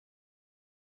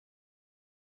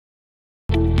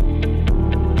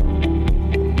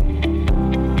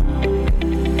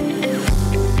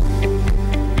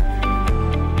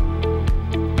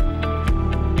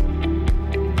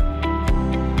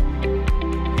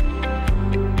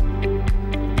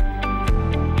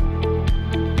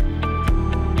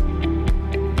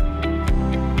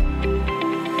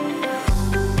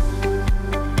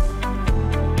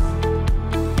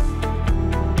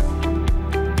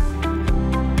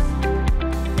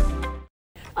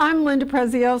I'm Linda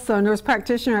Prezioso, nurse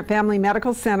practitioner at Family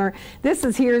Medical Center. This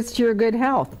is Here's to Your Good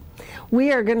Health.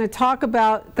 We are going to talk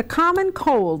about the common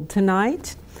cold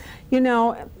tonight. You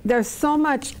know, there's so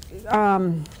much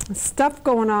stuff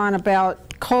going on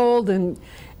about cold and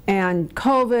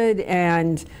COVID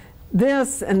and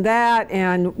this and that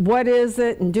and what is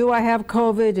it and do I have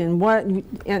COVID and what,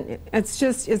 and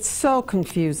it's so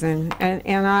confusing,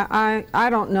 and I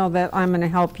don't know that I'm going to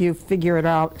help you figure it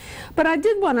out. But I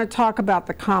did want to talk about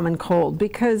the common cold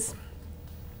because,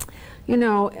 you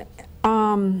know,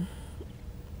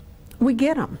 we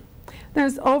get them.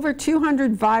 There's over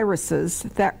 200 viruses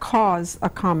that cause a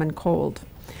common cold.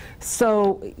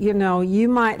 So, you know, you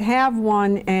might have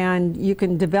one and you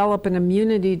can develop an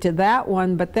immunity to that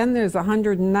one, but then there's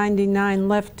 199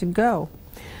 left to go.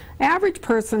 Average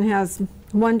person has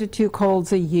 1 to 2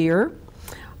 colds a year.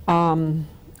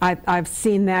 I've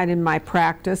seen that in my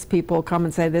practice. People come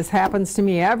and say, this happens to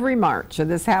me every March, or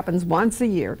this happens once a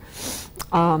year.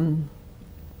 And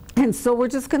so we're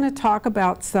just going to talk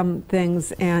about some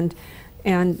things and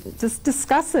just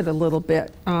discuss it a little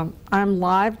bit. I'm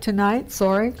live tonight,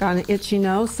 sorry, got an itchy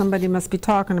nose, somebody must be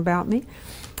talking about me.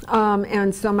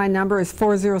 And so my number is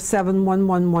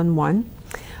 407-1111.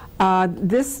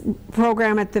 This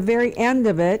program, at the very end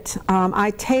of it,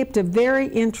 I taped a very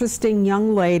interesting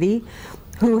young lady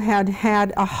who had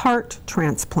had a heart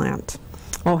transplant,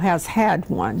 or has had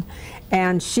one.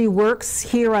 And she works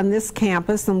here on this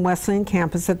campus, on Wesleyan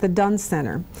campus at the Dunn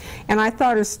Center. And I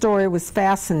thought her story was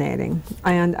fascinating.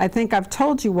 And I think I've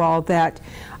told you all that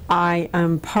I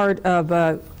am part of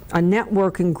a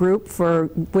networking group for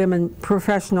women,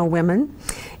 professional women.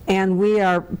 And we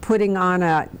are putting on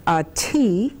a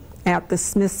tea at the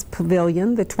Smith's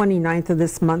Pavilion, the 29th of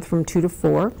this month from 2 to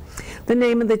 4. The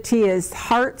name of the tea is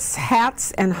Hearts,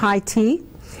 Hats, and High Tea.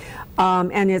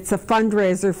 And it's a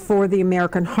fundraiser for the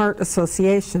American Heart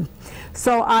Association.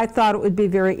 So I thought it would be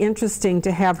very interesting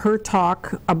to have her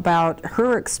talk about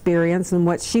her experience and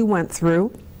what she went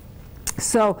through.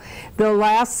 So the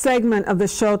last segment of the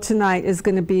show tonight is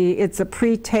going to be, it's a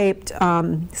pre-taped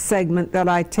segment that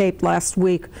I taped last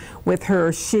week with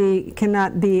her. She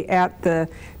cannot be at the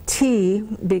tea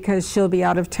because she'll be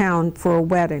out of town for a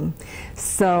wedding.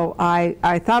 So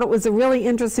I thought it was a really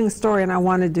interesting story, and I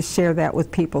wanted to share that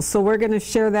with people. So we're going to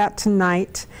share that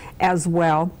tonight as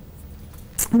well.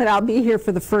 But I'll be here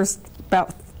for the first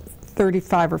about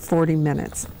 35 or 40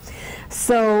 minutes.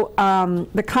 So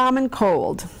the common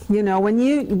cold, you know, when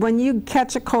you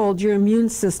catch a cold, your immune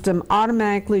system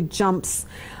automatically jumps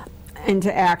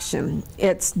into action.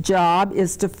 Its job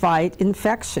is to fight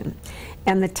infection.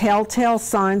 And the telltale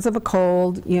signs of a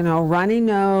cold, you know, runny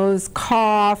nose,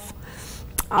 cough,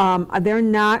 they're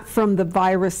not from the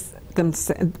virus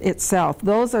itself.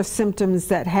 Those are symptoms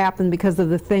that happen because of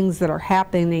the things that are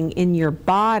happening in your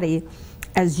body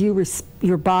as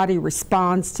your body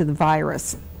responds to the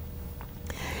virus.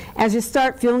 As you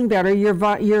start feeling better,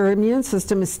 your immune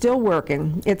system is still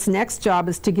working. Its next job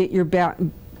is to get your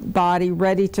body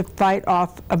ready to fight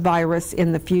off a virus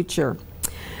in the future.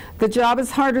 The job is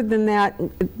harder than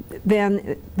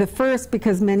the first,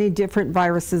 because many different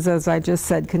viruses, as I just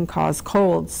said, can cause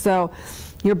colds. So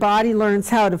your body learns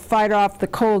how to fight off the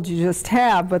cold you just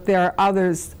have, but there are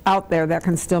others out there that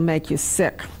can still make you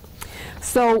sick.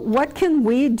 So what can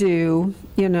we do?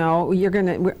 You know, we're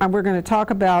going to talk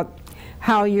about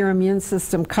how your immune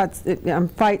system fights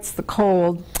the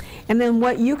cold, and then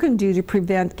what you can do to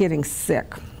prevent getting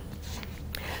sick.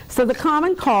 So the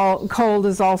common cold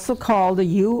is also called a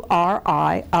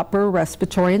URI, upper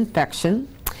respiratory infection,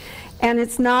 and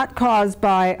it's not caused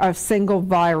by a single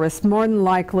virus. More than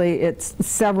likely, it's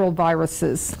several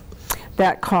viruses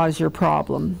that cause your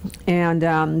problem. And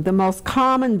the most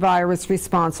common virus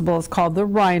responsible is called the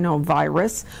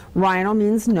rhinovirus. Rhino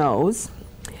means nose.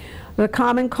 The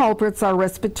common culprits are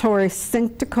respiratory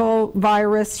syncytial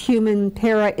virus, human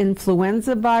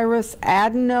parainfluenza virus,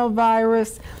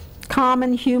 adenovirus,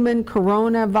 common human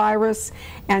coronavirus,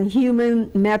 and human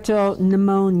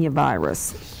metapneumonia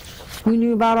virus. We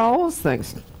knew about all those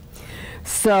things.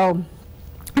 So,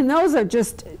 and those are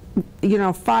just, you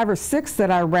know, 5 or 6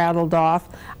 that I rattled off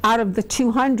out of the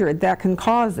 200 that can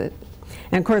cause it.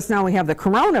 And of course now we have the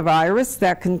coronavirus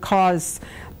that can cause,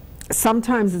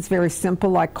 sometimes it's very simple,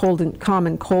 like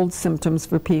common cold symptoms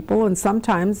for people, and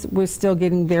sometimes we're still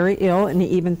getting very ill and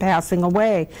even passing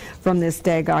away from this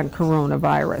daggone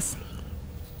coronavirus.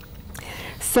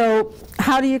 So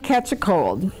how do you catch a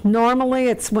cold? Normally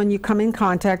it's when you come in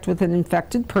contact with an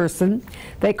infected person.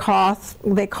 They cough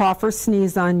or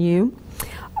sneeze on you,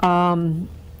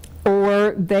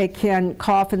 or they can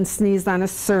cough and sneeze on a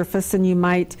surface, and you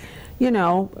might, you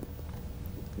know,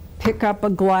 pick up a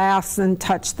glass and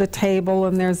touch the table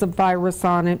and there's a virus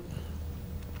on it.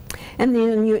 And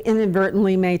then you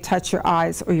inadvertently may touch your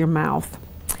eyes or your mouth.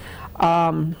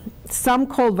 Some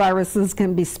cold viruses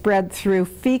can be spread through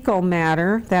fecal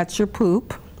matter, that's your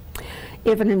poop,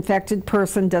 if an infected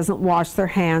person doesn't wash their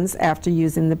hands after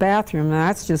using the bathroom. Now,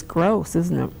 that's just gross,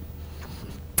 isn't it?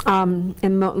 And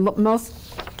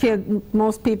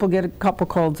most people get a couple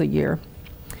colds a year.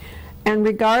 And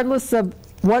regardless of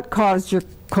what caused your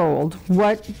cold,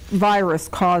 what virus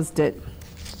caused it,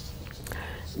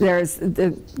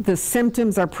 the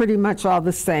symptoms are pretty much all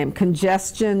the same.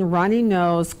 Congestion, runny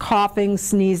nose, coughing,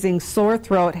 sneezing, sore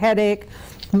throat, headache,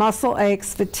 muscle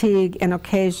aches, fatigue, and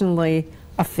occasionally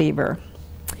a fever.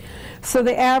 So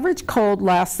the average cold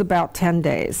lasts about 10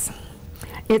 days.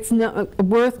 It's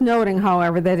worth noting,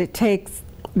 however,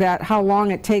 that how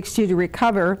long it takes you to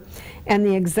recover and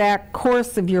the exact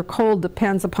course of your cold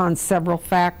depends upon several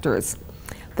factors.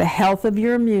 The health of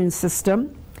your immune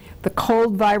system, the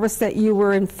cold virus that you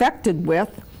were infected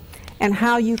with, and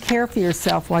how you care for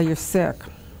yourself while you're sick.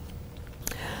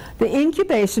 The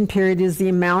incubation period is the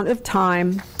amount of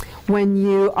time when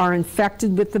you are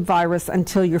infected with the virus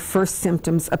until your first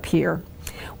symptoms appear.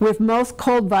 With most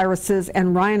cold viruses,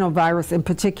 and rhinovirus in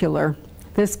particular,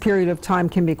 this period of time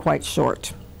can be quite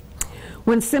short.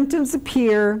 When symptoms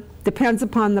appear depends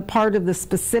upon the part of the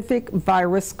specific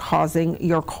virus causing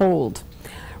your cold.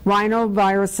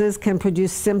 Rhinoviruses can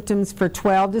produce symptoms for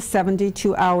 12 to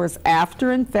 72 hours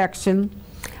after infection,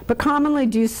 but commonly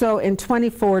do so in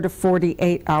 24 to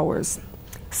 48 hours.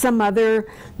 Some other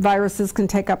viruses can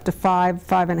take up to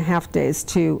 5.5 days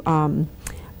to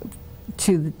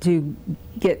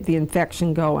get the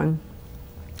infection going.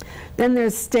 Then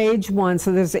there's stage 1,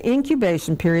 so there's an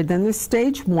incubation period, then there's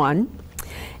stage 1,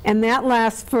 and that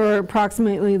lasts for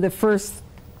approximately the first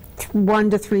 1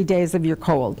 to 3 days of your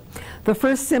cold. The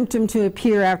first symptom to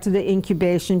appear after the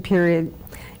incubation period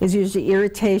is usually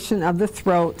irritation of the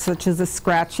throat, such as a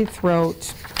scratchy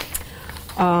throat.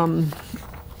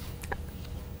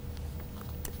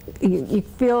 You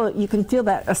can feel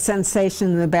a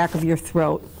sensation in the back of your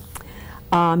throat.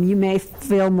 You may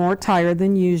feel more tired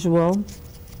than usual.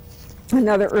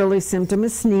 Another early symptom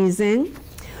is sneezing.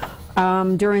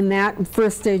 During that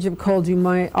first stage of cold, you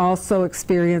might also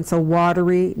experience a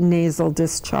watery nasal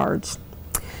discharge.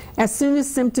 As soon as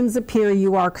symptoms appear,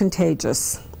 you are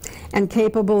contagious and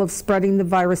capable of spreading the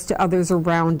virus to others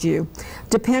around you.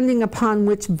 Depending upon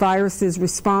which virus is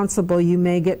responsible, you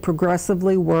may get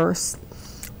progressively worse,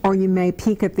 or you may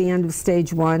peak at the end of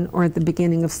stage 1 or at the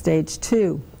beginning of stage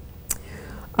 2.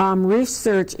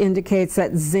 Research indicates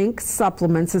that zinc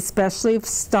supplements, especially if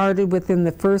started within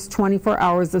the first 24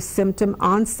 hours of symptom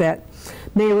onset,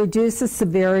 may reduce the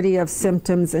severity of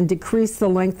symptoms and decrease the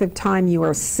length of time you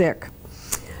are sick.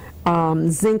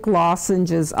 Zinc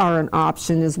lozenges are an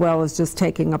option, as well as just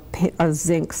taking a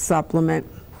zinc supplement.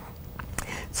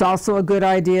 It's also a good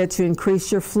idea to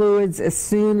increase your fluids as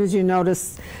soon as you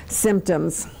notice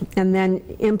symptoms, and then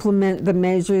implement the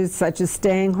measures such as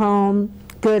staying home,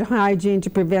 good hygiene to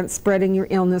prevent spreading your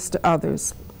illness to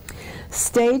others.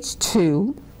 Stage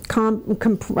 2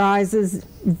 comprises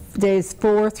days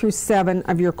 4 through 7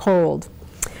 of your cold.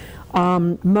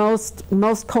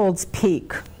 Most colds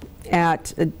peak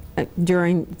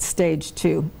during stage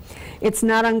 2. It's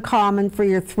not uncommon for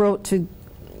your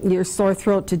sore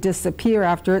throat to disappear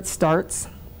after it starts.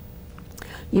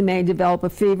 You may develop a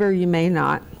fever, you may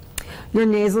not. Your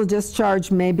nasal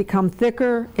discharge may become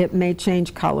thicker, it may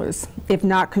change colors. If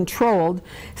not controlled,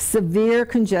 severe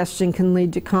congestion can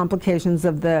lead to complications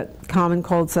of the common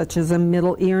cold, such as a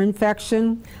middle ear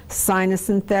infection, sinus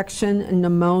infection,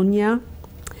 pneumonia.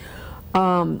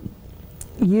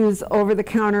 Use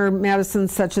over-the-counter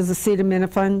medicines such as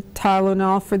acetaminophen,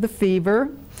 Tylenol for the fever.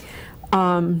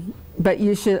 But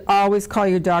you should always call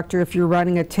your doctor if you're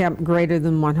running a temp greater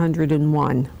than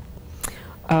 101.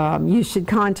 You should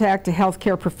contact a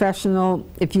healthcare professional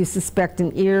if you suspect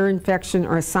an ear infection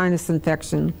or a sinus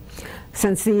infection,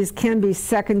 since these can be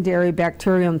secondary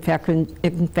bacterial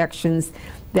infections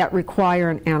that require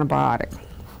an antibiotic.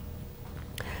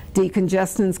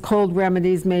 Decongestants, cold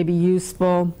remedies may be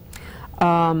useful,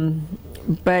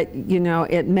 but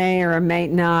it may or may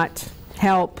not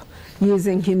help.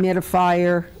 Using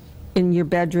humidifier in your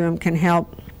bedroom can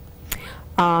help.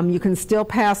 You can still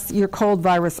pass your cold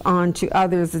virus on to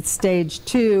others at stage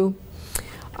 2,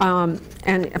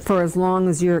 and for as long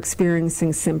as you're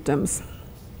experiencing symptoms.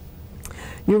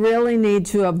 You really need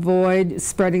to avoid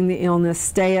spreading the illness.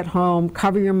 Stay at home,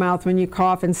 cover your mouth when you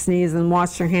cough and sneeze, and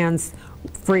wash your hands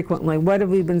frequently. What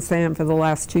have we been saying for the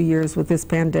last 2 years with this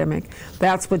pandemic?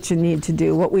 That's what you need to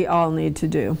do, what we all need to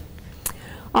do.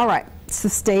 All right, so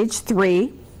stage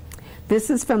 3. This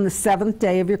is from the 7th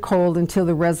day of your cold until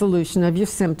the resolution of your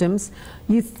symptoms.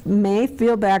 You may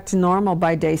feel back to normal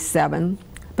by day 7,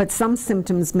 but some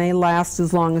symptoms may last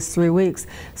as long as 3 weeks.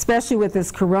 Especially with this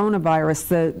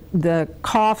coronavirus, the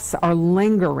coughs are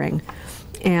lingering,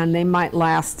 and they might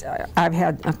last. I've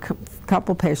had a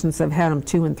couple patients that have had them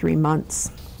 2 and 3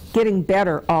 months, getting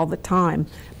better all the time,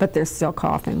 but they're still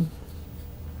coughing.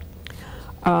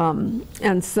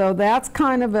 And so that's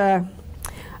kind of a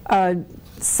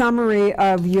summary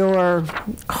of your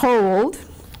cold.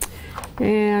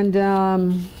 And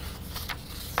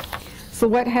so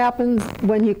what happens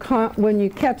when you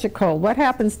catch a cold? What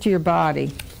happens to your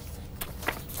body?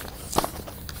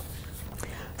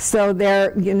 So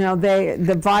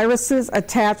the viruses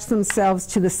attach themselves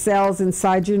to the cells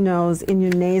inside your nose, in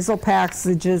your nasal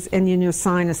passages, and in your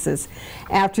sinuses.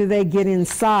 After they get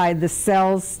inside, the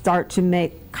cells start to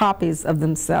make copies of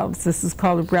themselves. This is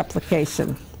called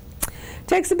replication. It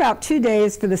takes about 2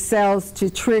 days for the cells to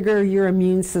trigger your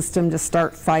immune system to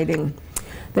start fighting.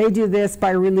 They do this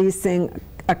by releasing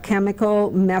a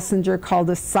chemical messenger called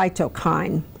a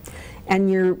cytokine.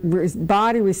 And your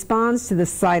body responds to the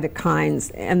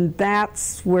cytokines, and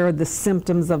that's where the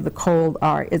symptoms of the cold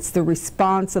are. It's the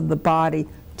response of the body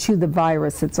to the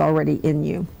virus that's already in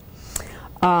you.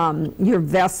 Your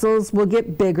vessels will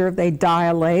get bigger, they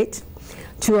dilate,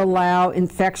 to allow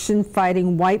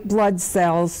infection-fighting white blood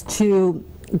cells to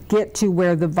get to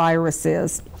where the virus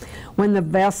is. When the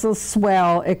vessels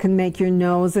swell, it can make your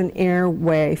nose and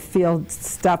airway feel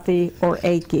stuffy or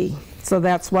achy. So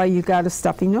that's why you got a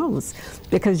stuffy nose,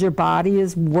 because your body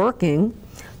is working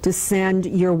to send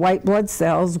your white blood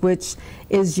cells, which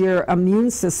is your immune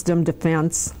system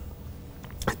defense,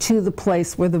 to the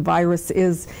place where the virus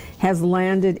has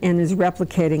landed and is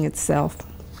replicating itself.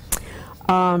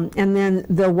 And then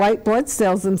the white blood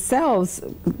cells themselves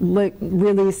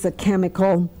release a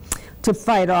chemical to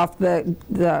fight off the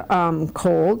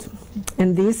cold,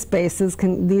 and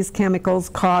these chemicals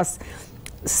cause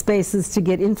spaces to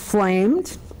get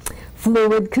inflamed.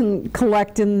 Fluid can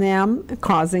collect in them,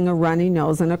 causing a runny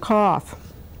nose and a cough.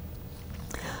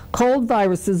 Cold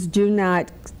viruses do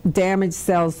not damage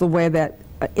cells the way that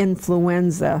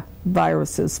influenza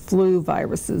viruses, flu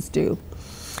viruses do.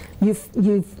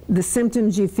 The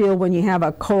symptoms you feel when you have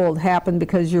a cold happen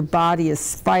because your body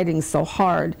is fighting so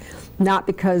hard, not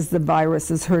because the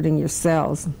virus is hurting your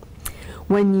cells.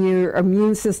 When your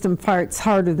immune system fights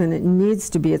harder than it needs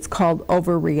to be, it's called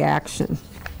overreaction.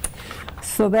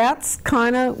 So that's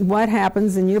kind of what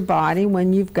happens in your body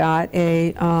when you've got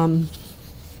a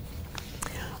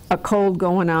cold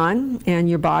going on and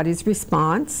your body's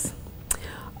response.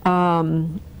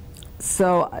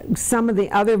 So some of the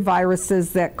other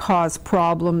viruses that cause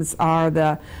problems are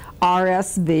the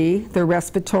RSV, the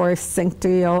respiratory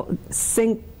syncytial,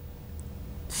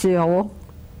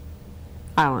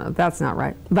 I don't know, that's not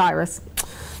right, virus.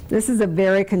 This is a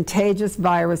very contagious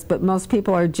virus, but most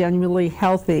people are genuinely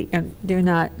healthy and do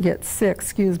not get sick,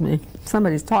 excuse me,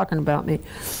 somebody's talking about me,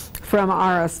 from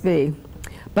RSV.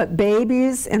 But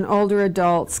babies and older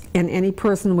adults and any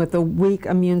person with a weak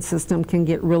immune system can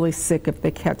get really sick if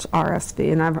they catch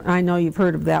RSV, and I know you've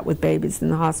heard of that with babies in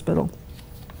the hospital.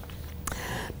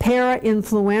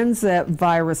 Para-influenza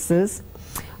viruses,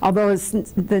 although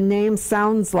the name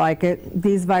sounds like it,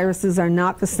 these viruses are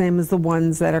not the same as the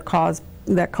ones that cause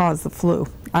the flu.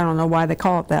 I don't know why they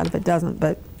call it that if it doesn't,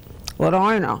 but what do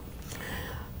I know?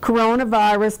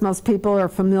 Coronavirus, most people are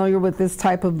familiar with this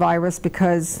type of virus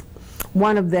because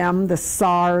one of them, the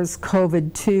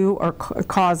SARS-CoV-2,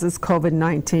 causes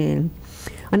COVID-19.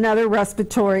 Another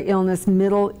respiratory illness,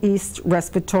 Middle East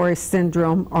Respiratory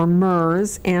Syndrome, or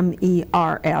MERS,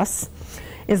 M-E-R-S,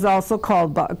 is also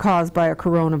caused by a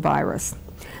coronavirus.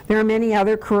 There are many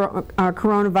other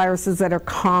coronaviruses that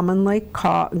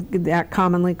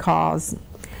commonly cause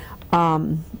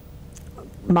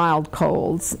mild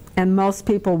colds, and most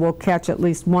people will catch at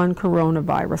least one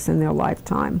coronavirus in their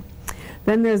lifetime.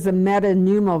 Then there's the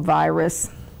metapneumovirus,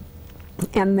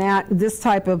 and this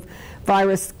type of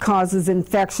virus causes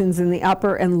infections in the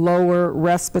upper and lower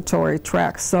respiratory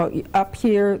tracts. So up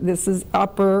here, this is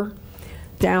upper.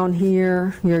 Down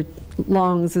here, your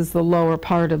lungs is the lower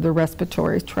part of the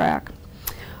respiratory tract.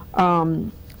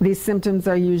 These symptoms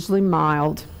are usually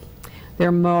mild.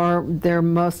 They're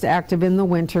most active in the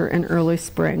winter and early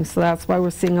spring. So that's why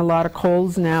we're seeing a lot of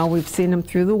colds now. We've seen them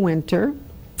through the winter.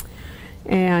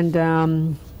 And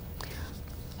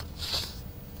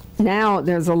now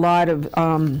there's a lot of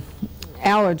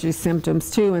allergy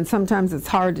symptoms too, and sometimes it's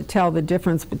hard to tell the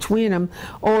difference between them,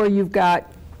 or you've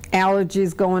got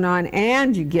allergies going on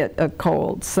and you get a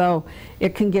cold, so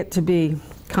it can get to be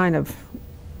kind of,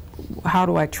 how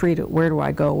do I treat it? Where do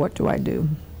I go? What do I do?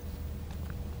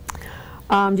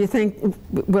 Do you think,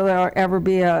 will there ever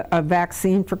be a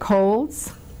vaccine for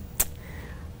colds?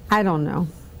 I don't know.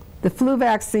 The flu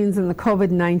vaccines and the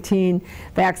COVID-19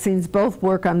 vaccines both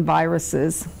work on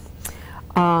viruses.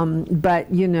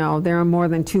 But, you know, there are more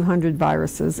than 200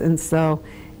 viruses, and so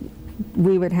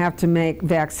we would have to make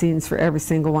vaccines for every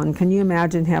single one. Can you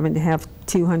imagine having to have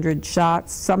 200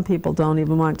 shots? Some people don't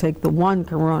even want to take the one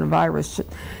coronavirus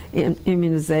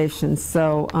immunization.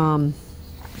 So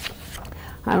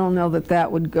I don't know that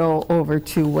that would go over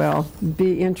too well.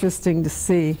 Be interesting to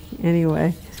see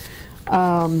anyway.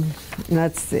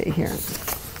 Let's see here.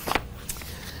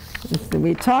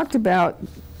 We talked about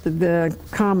the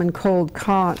common cold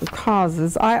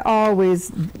causes. I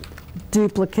always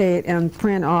duplicate and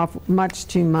print off much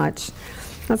too much.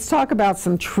 Let's talk about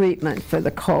some treatment for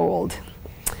the cold.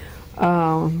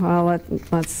 Well,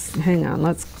 let's hang on.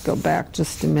 Let's go back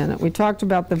just a minute. We talked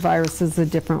about the viruses, the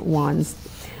different ones.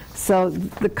 So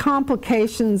the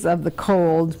complications of the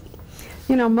cold,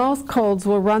 you know, most colds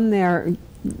will run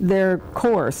their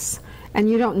course, and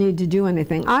you don't need to do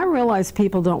anything. I realize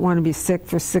people don't want to be sick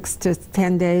for 6 to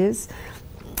 10 days,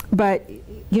 but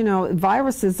you know,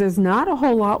 viruses, there's not a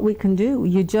whole lot we can do.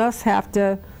 You just have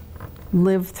to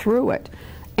live through it.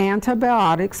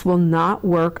 Antibiotics will not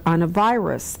work on a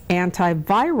virus.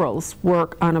 Antivirals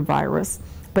work on a virus,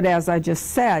 but as I just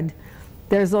said,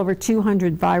 there's over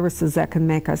 200 viruses that can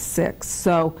make us sick.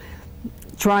 So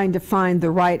trying to find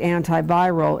the right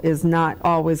antiviral is not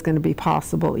always going to be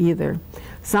possible either.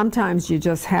 Sometimes you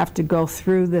just have to go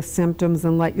through the symptoms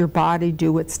and let your body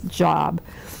do its job.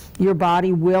 Your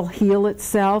body will heal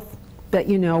itself, but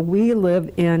you know, we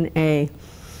live in a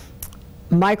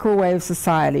microwave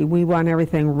society. We want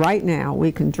everything right now.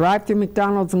 We can drive through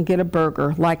McDonald's and get a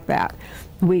burger like that.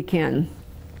 We can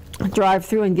drive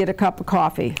through and get a cup of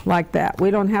coffee like that.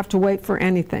 We don't have to wait for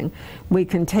anything. We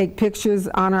can take pictures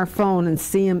on our phone and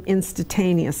see them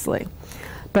instantaneously.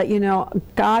 But you know,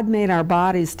 God made our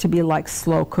bodies to be like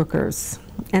slow cookers,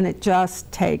 and it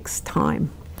just takes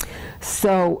time.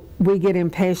 So we get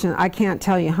impatient. I can't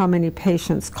tell you how many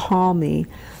patients call me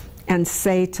and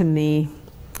say to me,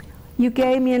 you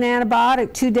gave me an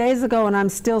antibiotic 2 days ago and I'm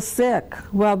still sick.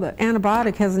 Well, the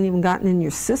antibiotic hasn't even gotten in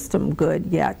your system good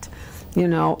yet, you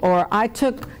know. Or I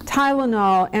took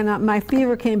Tylenol and my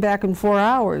fever came back in 4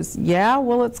 hours. Yeah,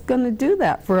 well, it's going to do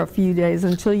that for a few days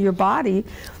until your body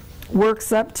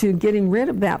works up to getting rid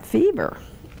of that fever.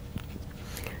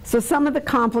 So some of the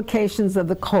complications of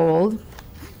the cold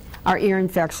are ear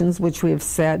infections, which we have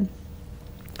said.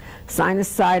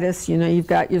 Sinusitis, you know, you've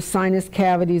got your sinus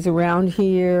cavities around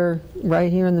here,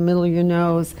 right here in the middle of your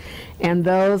nose, and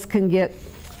those can get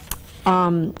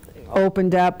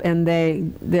opened up, and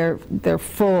they're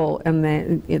full,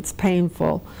 and it's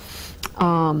painful.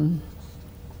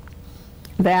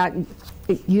 That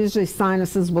usually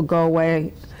sinuses will go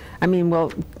away. I mean,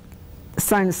 well,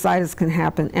 sinusitis can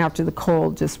happen after the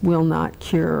cold, just will not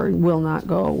cure, will not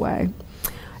go away.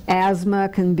 Asthma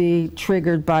can be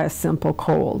triggered by a simple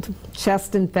cold.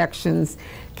 Chest infections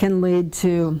can lead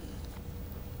to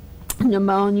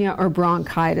pneumonia or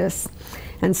bronchitis,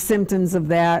 and symptoms of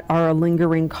that are a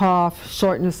lingering cough,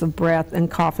 shortness of breath, and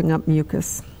coughing up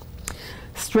mucus.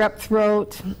 Strep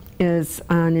throat is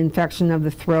an infection of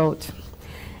the throat,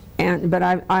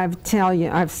 but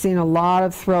I've seen a lot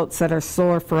of throats that are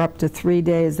sore for up to 3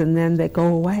 days and then they go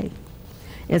away.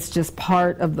 It's just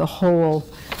part of the whole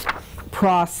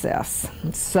process.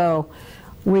 So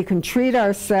we can treat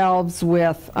ourselves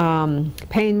with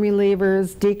pain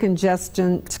relievers,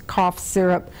 decongestant, cough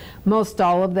syrup. Most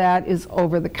all of that is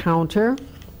over the counter.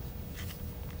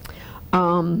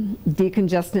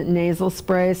 Decongestant nasal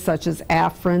sprays such as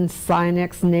Afrin,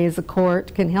 Sinex,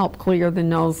 Nasacort can help clear the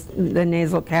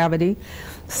nasal cavity.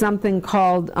 Something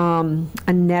called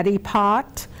a neti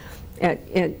pot.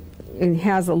 It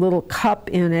has a little cup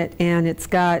in it, and it's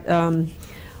got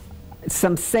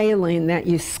some saline that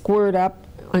you squirt up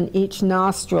on each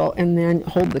nostril and then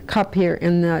hold the cup here,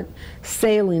 and the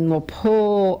saline will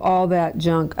pull all that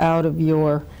junk out of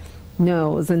your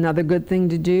nose. Another good thing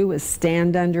to do is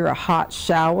stand under a hot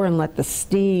shower and let the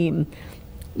steam,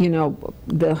 you know,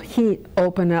 the heat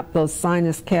open up those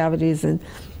sinus cavities and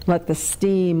let the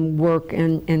steam work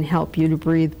and help you to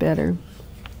breathe better.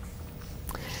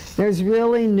 There's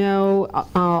really no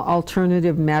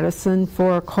alternative medicine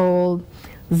for a cold.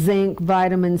 Zinc,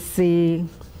 vitamin C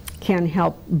can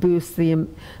help boost the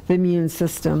immune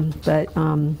system, but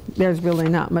there's really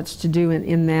not much to do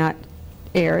in that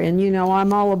area. And you know,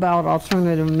 I'm all about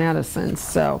alternative medicine,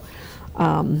 so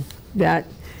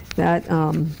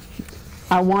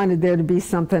I wanted there to be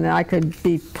something that I could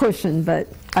be pushing, but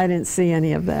I didn't see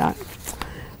any of that.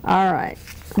 All right,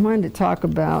 I wanted to talk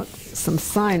about some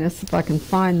sinus, if I can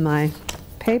find my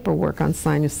paperwork on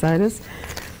sinusitis.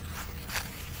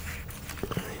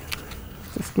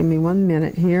 Just give me 1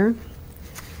 minute here.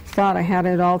 Thought I had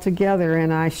it all together,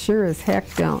 and I sure as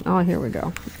heck don't. Oh, here we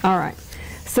go. All right,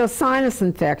 so sinus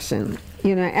infection.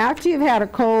 You know, after you've had a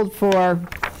cold for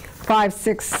 5,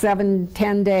 6, 7,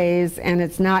 10 days and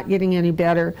it's not getting any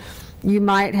better, you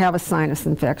might have a sinus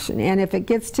infection. And if it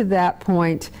gets to that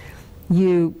point,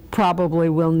 you probably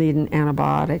will need an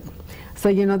antibiotic. So,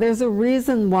 you know, there's a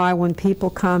reason why when people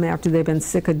come after they've been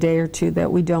sick a day or two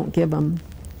that we don't give them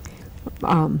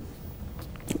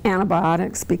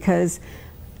antibiotics, because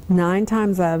 9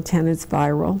 times out of 10 it's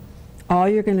viral. All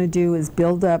you're going to do is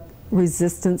build up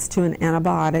resistance to an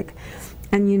antibiotic,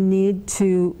 and you need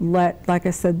to let, like I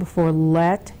said before,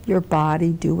 let your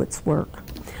body do its work.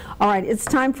 All right, it's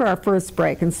time for our first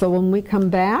break, and so when we come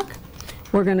back,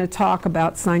 we're going to talk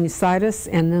about sinusitis,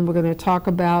 and then we're going to talk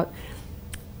about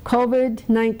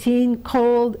COVID-19,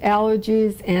 cold,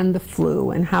 allergies, and the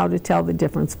flu, and how to tell the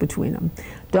difference between them.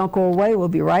 Don't go away. We'll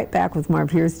be right back with more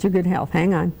of Here's to Good Health.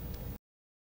 Hang on.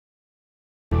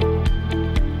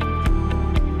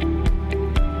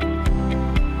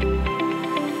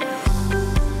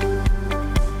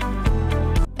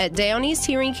 At Down East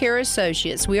Hearing Care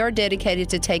Associates, we are dedicated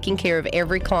to taking care of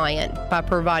every client by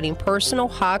providing personal,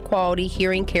 high-quality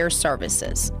hearing care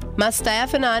services. My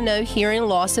staff and I know hearing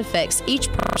loss affects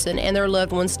each person and their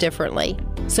loved ones differently.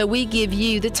 So we give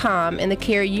you the time and the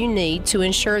care you need to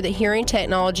ensure the hearing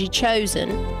technology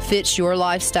chosen fits your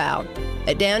lifestyle.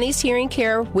 At Down East Hearing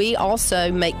Care, we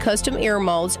also make custom ear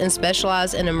molds and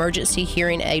specialize in emergency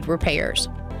hearing aid repairs.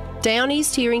 Down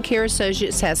East Hearing Care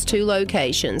Associates has 2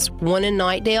 locations, one in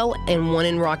Knightdale and one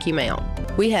in Rocky Mount.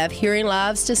 We have hearing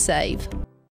lives to save.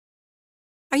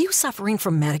 Are you suffering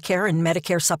from Medicare and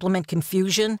Medicare supplement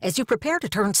confusion? As you prepare to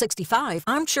turn 65,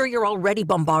 I'm sure you're already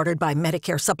bombarded by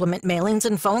Medicare supplement mailings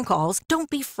and phone calls. Don't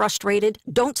be frustrated.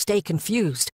 Don't stay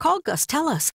confused. Call Gus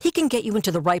Tellis. He can get you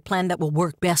into the right plan that will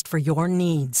work best for your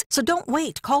needs. So don't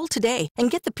wait. Call today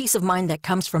and get the peace of mind that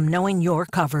comes from knowing you're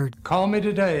covered. Call me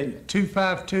today,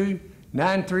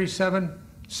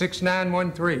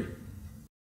 252-937-6913.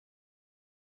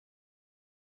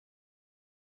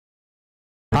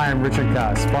 Hi, I'm Richard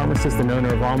Koss, pharmacist and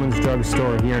owner of Almonds Drug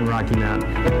Store here in Rocky Mount.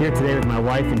 Here today with my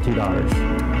wife and 2 daughters.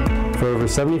 For over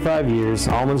 75 years,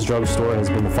 Almonds Drug Store has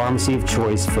been the pharmacy of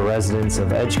choice for residents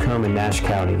of Edgecombe and Nash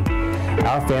County.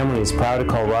 Our family is proud to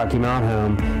call Rocky Mount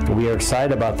home, and we are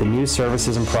excited about the new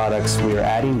services and products we are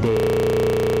adding daily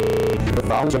with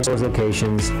Almonds Drug Store's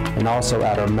locations and also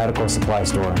at our medical supply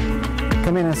store.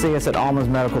 Come in and see us at Almonds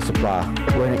Medical Supply.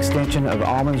 We're an extension of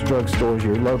Almonds Drug Stores,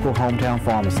 your local hometown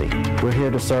pharmacy. We're here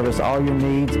to service all your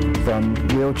needs, from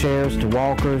wheelchairs to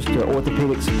walkers to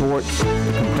orthopedic supports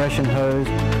to compression hose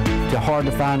to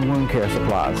hard-to-find wound care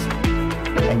supplies.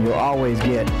 And you'll always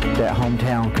get that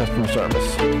hometown customer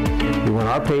service. We want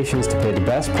our patients to pay the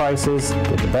best prices,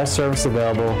 get the best service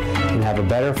available, and have a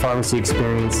better pharmacy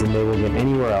experience than they will get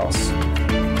anywhere else.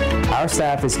 Our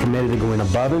staff is committed to going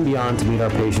above and beyond to meet our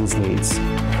patients' needs.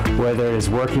 Whether it is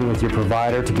working with your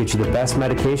provider to get you the best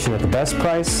medication at the best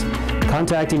price,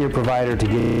 contacting your provider to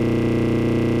get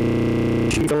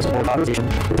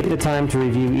taking the time to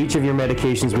review each of your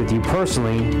medications with you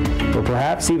personally, or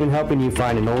perhaps even helping you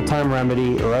find an old-time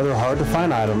remedy or other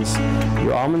hard-to-find items,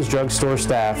 your Almonds Drug Store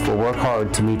staff will work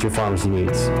hard to meet your pharmacy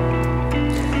needs.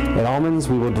 At Almonds,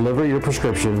 we will deliver your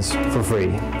prescriptions for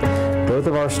free. Both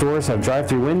of our stores have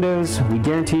drive-through windows, we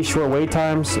guarantee short wait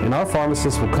times, and our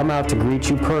pharmacists will come out to greet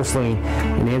you personally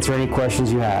and answer any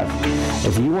questions you have.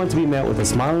 If you want to be met with a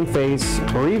smiling face,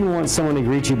 or even want someone to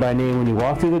greet you by name when you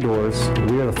walk through the doors,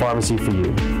 we are the pharmacy for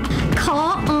you.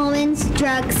 Call Almonds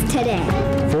Drugs today.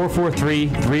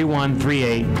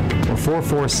 443-3138 or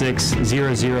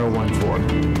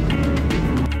 446-0014.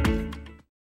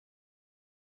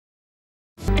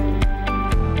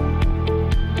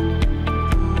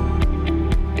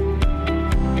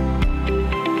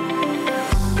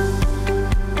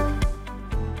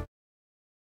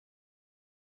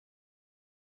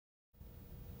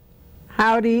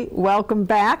 Howdy, welcome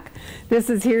back. This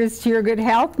is Here's to Your Good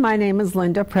Health. My name is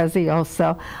Linda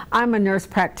Prezioso. I'm a nurse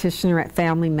practitioner at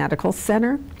Family Medical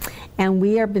Center, and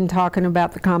we have been talking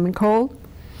about the common cold.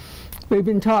 We've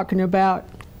been talking about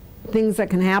things that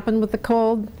can happen with the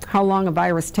cold, how long a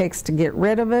virus takes to get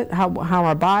rid of it, how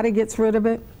our body gets rid of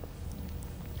it.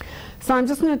 So I'm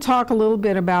just going to talk a little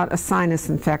bit about a sinus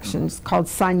infection. It's called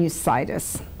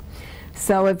sinusitis.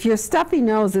 So if your stuffy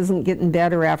nose isn't getting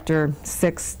better after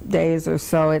 6 days or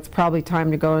so, it's probably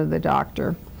time to go to the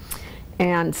doctor.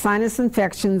 And sinus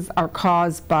infections are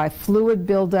caused by fluid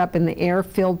buildup in the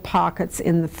air-filled pockets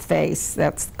in the face.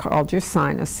 That's called your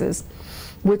sinuses,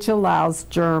 which allows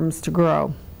germs to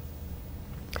grow.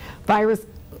 Virus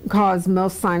cause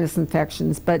most sinus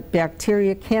infections, but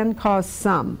bacteria can cause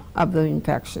some of the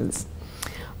infections.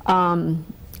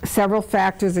 Several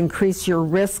factors increase your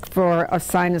risk for a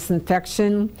sinus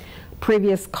infection: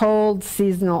 previous colds,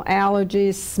 seasonal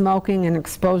allergies, smoking and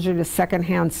exposure to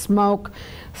secondhand smoke,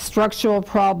 structural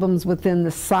problems within the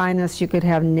sinus. You could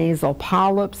have nasal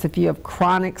polyps. If you have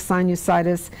chronic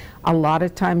sinusitis, a lot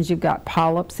of times you've got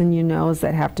polyps in your nose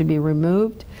that have to be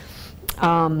removed.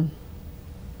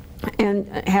 And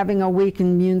having a weak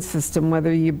immune system,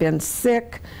 whether you've been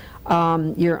sick,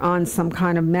 you're on some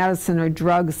kind of medicine or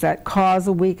drugs that cause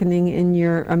a weakening in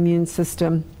your immune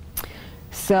system.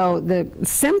 So the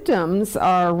symptoms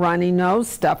are runny nose,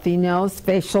 stuffy nose,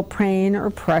 facial pain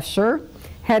or pressure,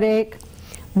 headache,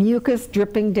 mucus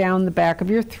dripping down the back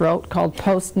of your throat called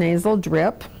postnasal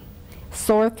drip,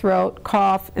 sore throat,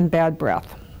 cough, and bad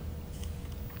breath.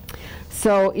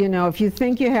 So, you know, if you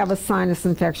think you have a sinus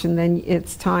infection, then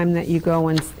it's time that you go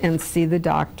and see the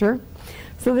doctor.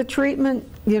 So the treatment,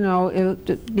 you know,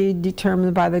 it'll be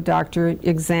determined by the doctor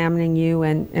examining you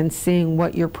and seeing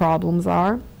what your problems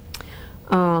are.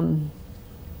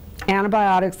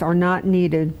 Antibiotics are not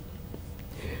needed,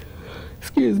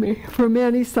 excuse me, for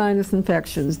many sinus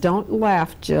infections. Don't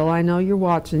laugh, Jill. I know you're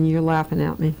watching. You're laughing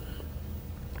at me.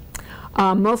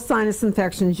 Most sinus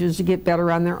infections usually get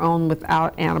better on their own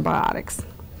without antibiotics.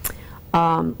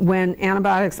 When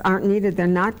antibiotics aren't needed, they're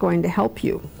not going to help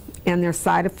you, and their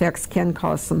side effects can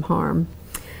cause some harm.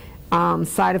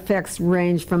 Side effects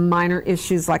range from minor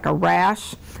issues like a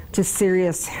rash to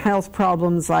serious health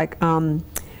problems like a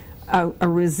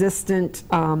resistant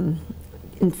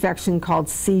infection called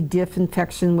C. diff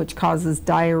infection, which causes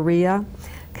diarrhea,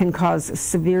 can cause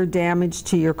severe damage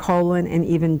to your colon and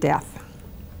even death.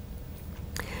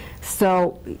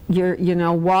 So you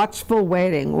know, watchful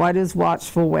waiting. What is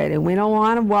watchful waiting? We don't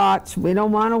want to watch. We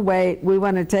don't want to wait. We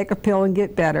want to take a pill and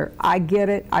get better. I get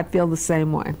it. I feel the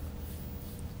same way.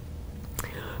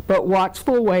 But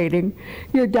watchful waiting,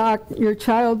 your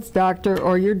child's doctor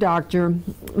or your doctor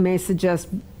may suggest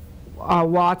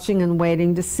watching and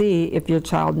waiting to see if your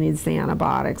child needs the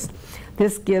antibiotics.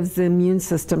 This gives the immune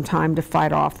system time to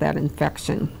fight off that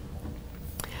infection.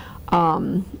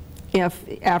 If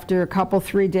after a couple,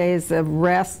 3 days of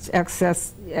rest,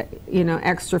 excess, you know,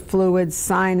 extra fluids,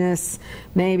 sinus,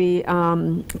 maybe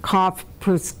cough,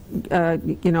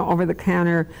 you know,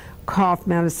 over-the-counter cough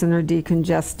medicine or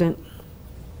decongestant,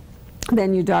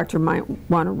 then your doctor might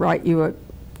want to write you a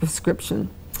prescription.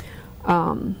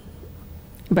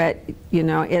 But, you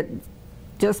know,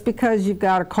 just because you've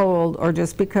got a cold or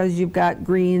just because you've got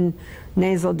green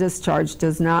nasal discharge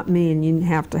does not mean you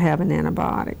have to have an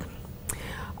antibiotic.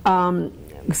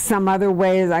 Some other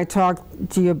ways I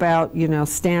talked to you about, you know,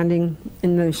 standing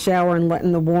in the shower and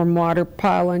letting the warm water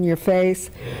pile on your face.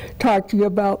 Talked to you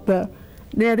about the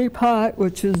neti pot,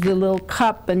 which is the little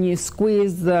cup, and you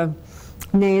squeeze the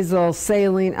nasal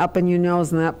saline up in your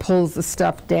nose and that pulls the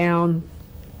stuff down.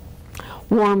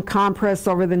 Warm compress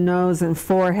over the nose and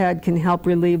forehead can help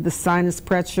relieve the sinus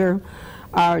pressure.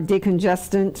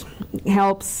 Decongestant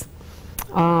helps.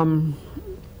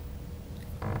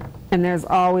 And there's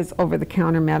always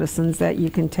over-the-counter medicines that you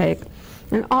can take.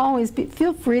 And always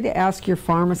feel free to ask your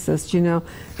pharmacist. You know,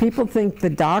 people think the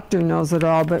doctor knows it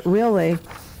all, but really,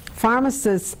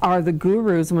 pharmacists are the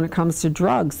gurus when it comes to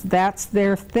drugs. That's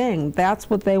their thing. That's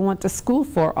what they went to school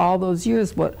for all those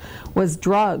years, what was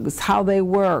drugs, how they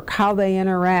work, how they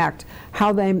interact,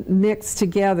 how they mix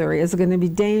together. Is it going to be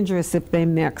dangerous if they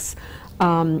mix?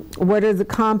 What are the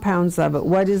compounds of it?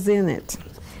 What is in it?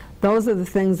 Those are the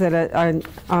things that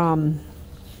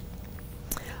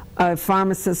a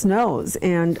pharmacist knows,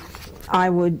 and I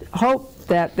would hope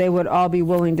that they would all be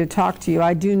willing to talk to you.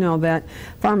 I do know that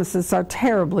pharmacists are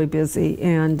terribly busy,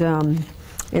 and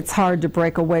it's hard to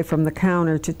break away from the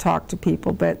counter to talk to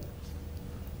people, but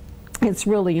it's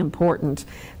really important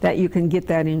that you can get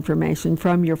that information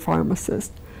from your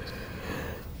pharmacist.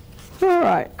 All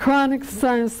right, chronic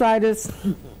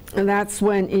sinusitis. And that's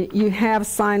when you have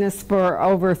sinus for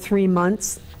over 3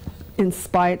 months in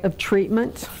spite of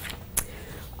treatment.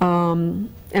 And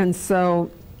so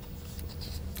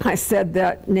I said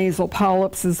that nasal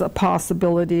polyps is a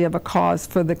possibility of a cause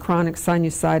for the chronic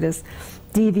sinusitis.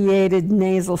 Deviated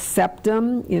nasal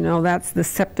septum, you know, that's the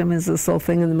septum is this little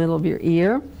thing in the middle of your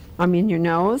ear, your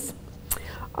nose.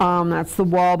 That's the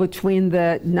wall between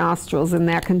the nostrils, and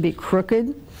that can be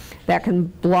crooked. That can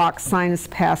block sinus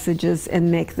passages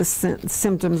and make the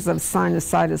symptoms of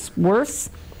sinusitis worse.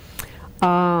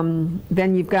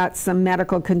 Then you've got some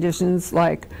medical conditions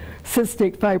like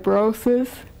cystic fibrosis,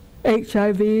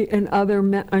 HIV, and other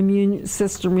immune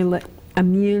system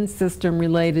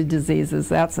related diseases.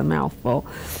 That's a mouthful.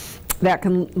 That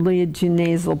can lead to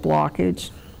nasal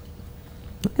blockage.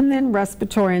 And then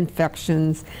respiratory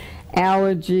infections,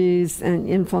 allergies, and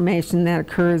inflammation that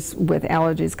occurs with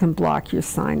allergies can block your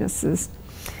sinuses.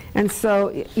 And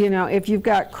so, you know, if you've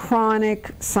got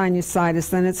chronic sinusitis,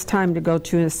 then it's time to go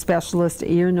to a specialist,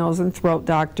 ear, nose, and throat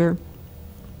doctor.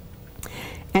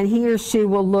 And he or she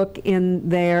will look in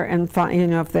there and find, you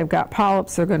know, if they've got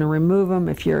polyps, they're going to remove them.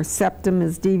 If your septum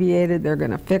is deviated, they're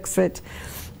going to fix it.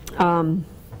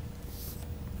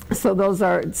 So those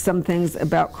are some things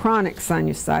about chronic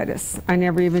sinusitis. I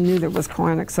never even knew there was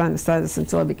chronic sinusitis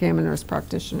until I became a nurse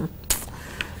practitioner.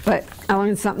 But I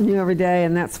learn something new every day,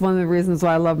 and that's one of the reasons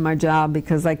why I love my job,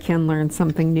 because I can learn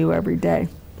something new every day.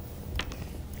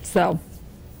 So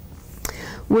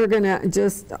we're going to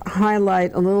just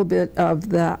highlight a little bit of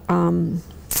the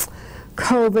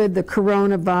COVID, the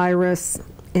coronavirus,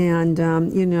 and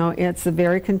you know, it's a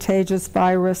very contagious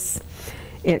virus.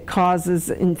 It causes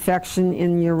infection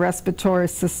in your respiratory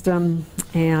system,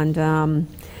 and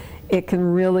it can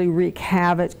really wreak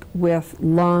havoc with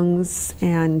lungs,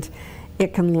 and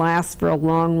it can last for a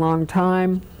long, long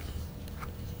time.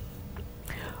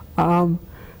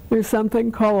 There's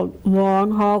something called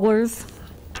long haulers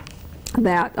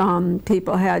that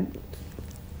people had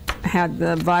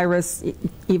the virus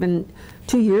even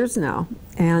 2 years now,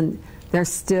 and they're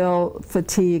still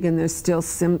fatigued, and they're still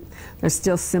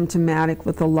symptomatic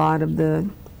with a lot of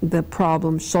the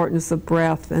problems, shortness of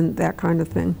breath and that kind of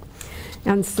thing.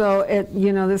 And so,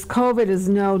 you know, this COVID is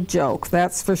no joke,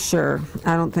 that's for sure.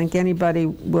 I don't think anybody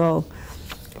will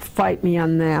fight me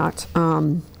on that.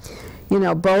 You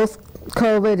know, both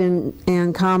COVID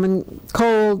and common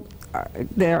cold,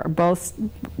 they're both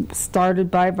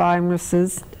started by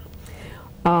viruses.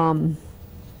 COVID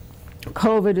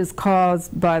is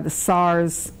caused by the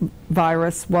SARS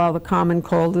virus, while the common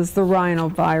cold is the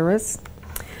rhinovirus.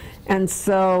 And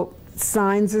so,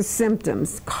 signs or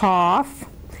symptoms: cough.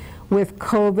 With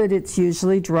COVID, it's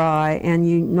usually dry, and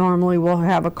you normally will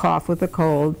have a cough with a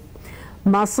cold.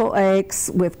 Muscle aches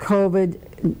with COVID,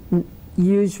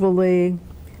 usually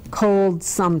cold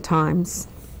sometimes.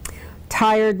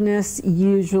 Tiredness,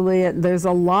 usually there's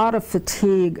a lot of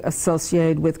fatigue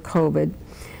associated with COVID,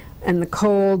 and the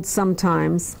cold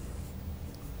sometimes.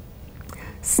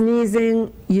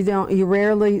 Sneezing, you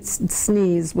rarely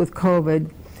sneeze with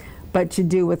COVID, but you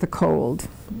do with a cold.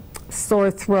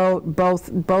 Sore throat, both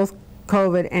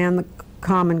COVID and the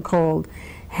common cold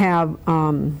have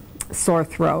sore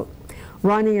throat.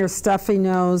 Runny or stuffy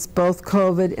nose, both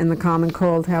COVID and the common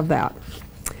cold have that.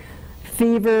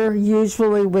 Fever,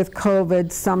 usually with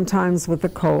COVID, sometimes with a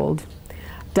cold.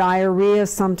 Diarrhea,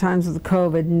 sometimes with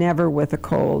COVID, never with a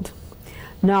cold.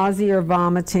 Nausea or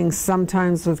vomiting,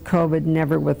 sometimes with COVID,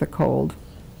 never with a cold.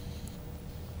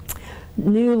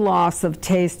 New loss of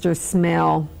taste or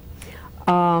smell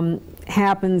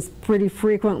happens pretty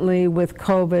frequently with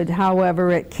COVID.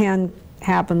 However, it can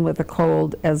happen with a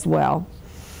cold as well.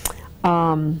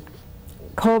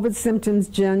 COVID symptoms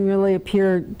generally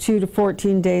appear 2 to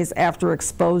 14 days after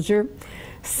exposure.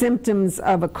 Symptoms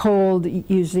of a cold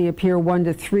usually appear 1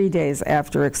 to 3 days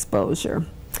after exposure.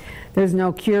 There's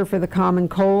no cure for the common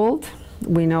cold.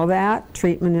 We know that.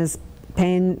 Treatment is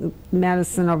pain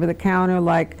medicine over the counter,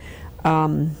 like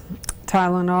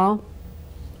Tylenol,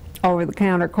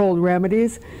 over-the-counter cold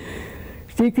remedies,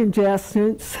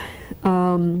 decongestants.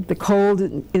 The cold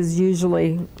is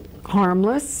usually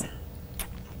harmless.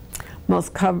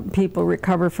 Most people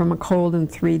recover from a cold in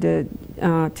 3 to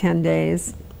 10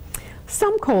 days.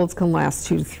 Some colds can last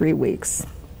 2 to 3 weeks.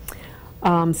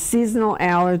 Seasonal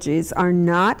allergies are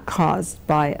not caused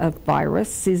by a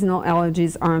virus. Seasonal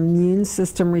allergies are immune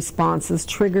system responses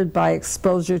triggered by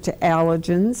exposure to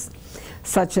allergens,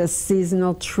 such as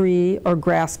seasonal tree or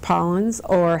grass pollens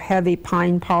or heavy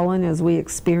pine pollen, as we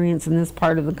experience in this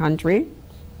part of the country.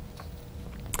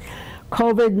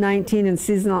 COVID-19 and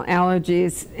seasonal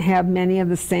allergies have many of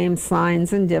the same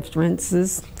signs and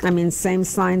differences. I mean, same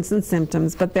signs and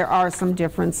symptoms, but there are some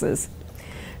differences.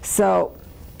 So,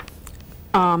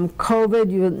 COVID,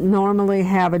 you normally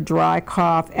have a dry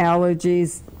cough.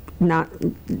 Allergies, not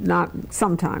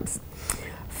sometimes.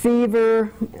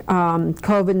 Fever,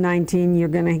 COVID-19, you're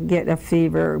going to get a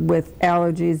fever. With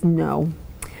allergies, no.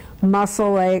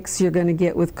 Muscle aches, you're going to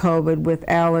get with COVID. With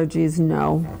allergies,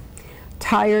 no.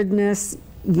 Tiredness,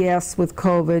 yes with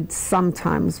COVID,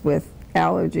 sometimes with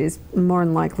allergies, more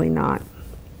than likely not.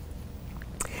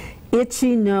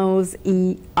 Itchy nose,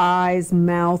 eyes,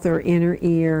 mouth, or inner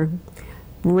ear,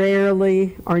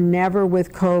 rarely or never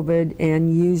with COVID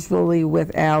and usually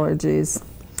with allergies.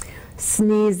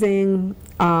 Sneezing,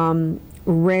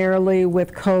 rarely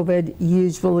with COVID,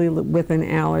 usually with an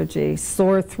allergy.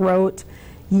 Sore throat,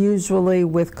 usually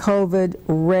with COVID,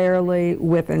 rarely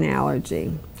with an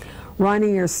allergy.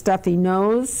 Runny or stuffy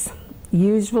nose,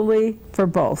 usually for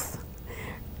both.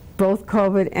 Both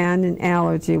COVID and an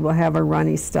allergy will have a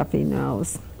runny, stuffy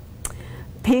nose.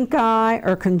 Pink eye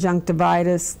or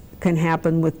conjunctivitis can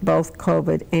happen with both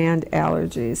COVID and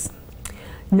allergies.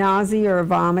 Nausea or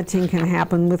vomiting can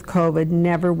happen with COVID,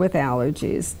 never with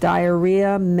allergies.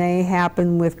 Diarrhea may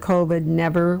happen with COVID,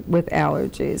 never with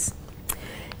allergies.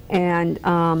 And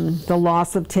the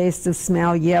loss of taste of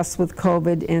smell, yes, with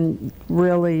COVID, and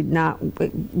really not,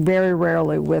 very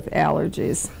rarely with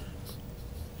allergies.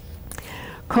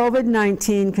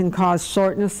 COVID-19 can cause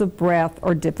shortness of breath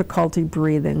or difficulty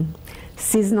breathing.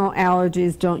 Seasonal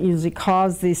allergies don't usually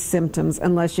cause these symptoms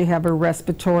unless you have a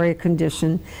respiratory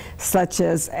condition such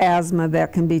as asthma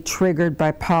that can be triggered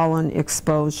by pollen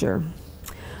exposure.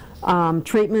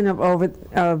 Treatment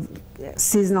of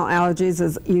seasonal allergies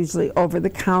is usually over the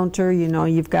counter. You know,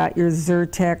 you've got your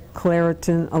Zyrtec,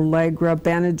 Claritin, Allegra.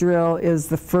 Benadryl is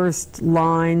the first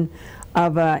line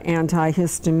of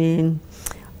antihistamine.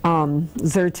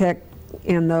 Zyrtec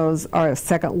and those are a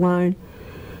second line.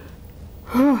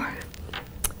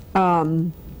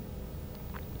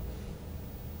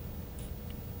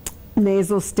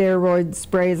 Nasal steroid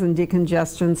sprays and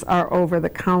decongestants are over the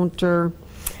counter.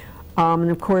 And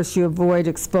of course you avoid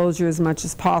exposure as much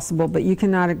as possible, but you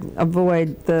cannot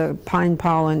avoid the pine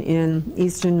pollen in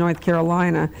eastern North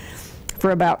Carolina for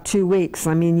about 2 weeks.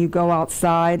 I mean, you go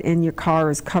outside and your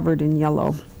car is covered in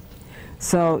yellow.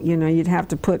 So, you know, you'd have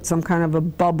to put some kind of a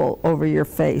bubble over your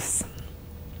face.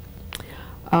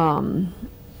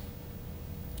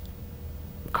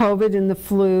 COVID and the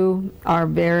flu are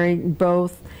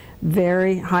both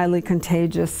very highly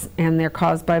contagious, and they're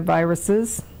caused by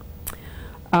viruses.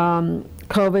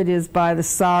 COVID is by the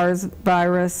SARS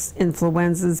virus,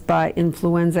 influenza is by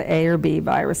influenza A or B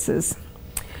viruses.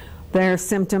 Their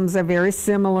symptoms are very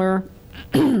similar.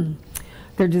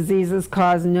 Their diseases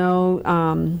cause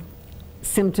no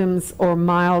symptoms or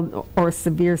mild or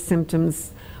severe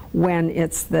symptoms when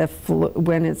it's the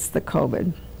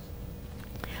COVID.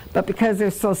 But because they're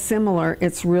so similar,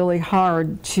 it's really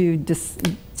hard to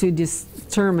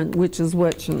determine which is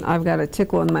which. And I've got a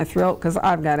tickle in my throat because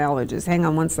I've got allergies. Hang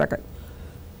on one second.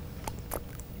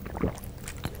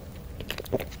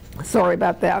 Sorry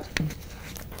about that.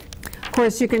 Of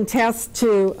course, you can test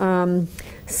to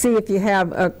see if you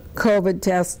have a COVID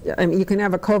test. I mean, you can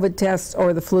have a COVID test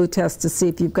or the flu test to see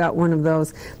if you've got one of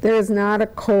those. There is not a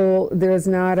cold, there is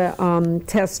not a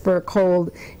test for a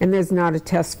cold, and there's not a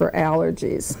test for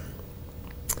allergies.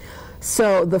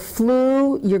 So the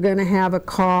flu, you're going to have a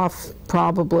cough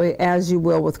probably, as you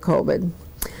will with COVID.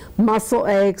 Muscle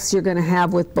aches, you're going to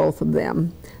have with both of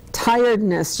them.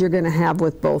 Tiredness, you're going to have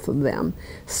with both of them.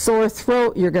 Sore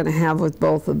throat, you're going to have with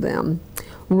both of them.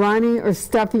 Runny or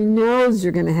stuffy nose,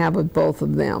 you're going to have with both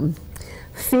of them.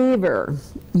 Fever,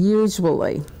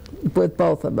 usually with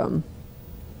both of them.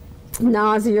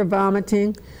 Nausea or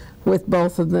vomiting, with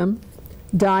both of them.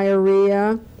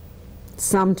 Diarrhea,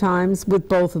 sometimes with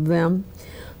both of them.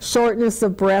 Shortness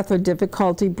of breath or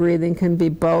difficulty breathing can be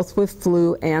both with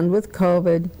flu and with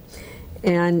COVID.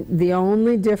 And the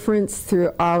only difference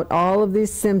throughout all of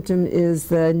these symptoms is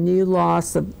the new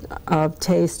loss of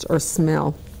taste or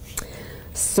smell.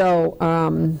 So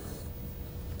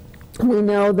we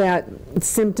know that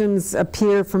symptoms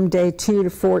appear from day 2 to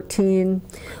 14.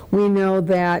 We know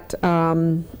that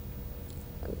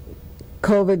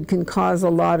COVID can cause a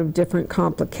lot of different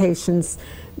complications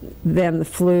than the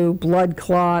flu. Blood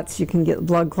clots, you can get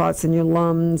blood clots in your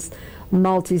lungs,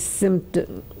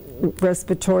 multi-symptom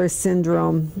respiratory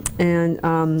syndrome, and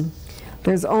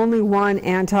there's only one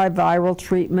antiviral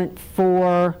treatment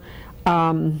for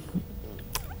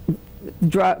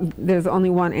there's only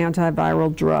one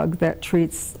antiviral drug that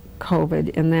treats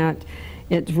COVID, and that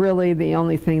it's really the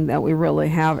only thing that we really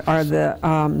have are the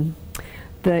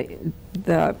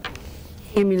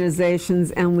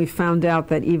immunizations, and we found out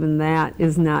that even that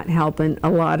is not helping a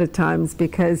lot of times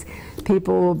because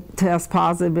people test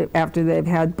positive after they've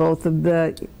had both of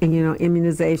the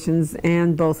immunizations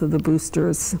and both of the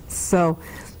boosters. So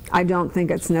I don't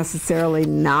think it's necessarily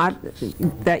not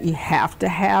that you have to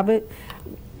have it.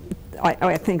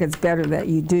 I think it's better that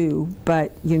you do,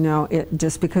 but you know,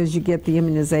 just because you get the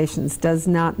immunizations does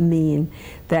not mean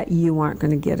that you aren't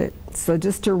going to get it. So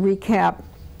just to recap,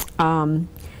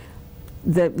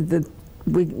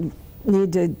 we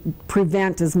need to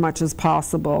prevent as much as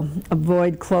possible.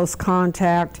 Avoid close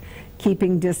contact,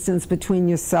 keeping distance between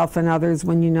yourself and others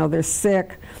when you know they're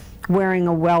sick, wearing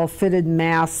a well-fitted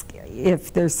mask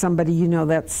if there's somebody you know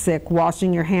that's sick,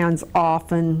 washing your hands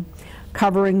often,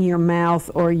 covering your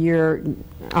mouth or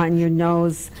on your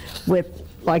nose with,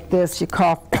 like this, you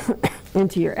cough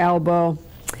into your elbow.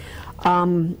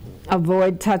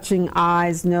 Avoid touching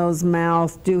eyes, nose,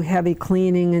 mouth. Do heavy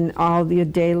cleaning in all your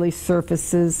daily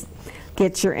surfaces.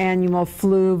 Get your annual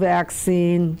flu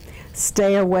vaccine.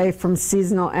 Stay away from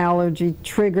seasonal allergy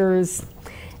triggers.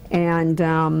 And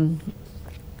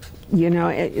you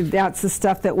know, that's the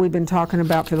stuff that we've been talking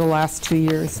about for the last 2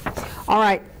 years. All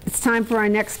right, it's time for our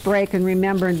next break. And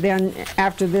remember, then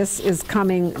after this is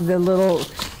coming the little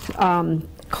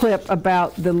clip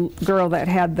about the girl that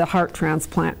had the heart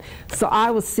transplant. So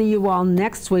I will see you all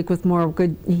next week with more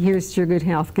good. Here's to your good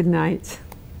health. Good night.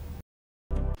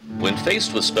 When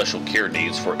faced with special care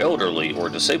needs for elderly or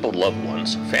disabled loved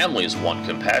ones, families want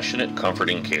compassionate,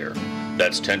 comforting care.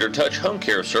 That's Tender Touch Home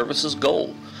Care Services'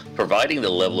 goal, providing the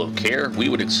level of care we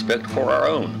would expect for our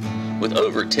own. With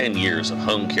over 10 years of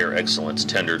home care excellence,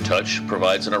 Tender Touch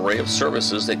provides an array of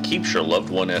services that keeps your loved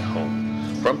one at home.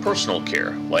 From personal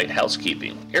care, light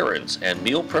housekeeping, errands, and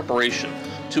meal preparation,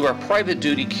 to our private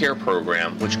duty care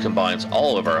program, which combines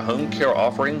all of our home care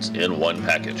offerings in one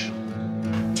package.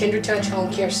 Tender Touch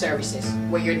Home Care Services,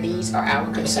 where your needs are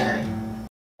our concern.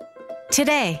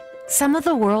 Today, some of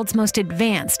the world's most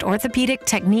advanced orthopedic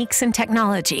techniques and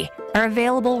technology are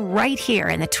available right here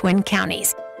in the Twin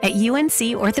Counties at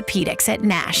UNC Orthopedics at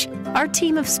Nash. Our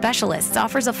team of specialists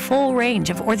offers a full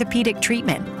range of orthopedic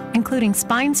treatment, including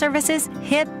spine services,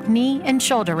 hip, knee, and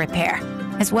shoulder repair,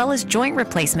 as well as joint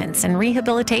replacements and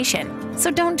rehabilitation.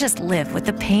 So don't just live with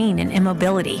the pain and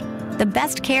immobility. The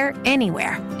best care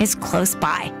anywhere is close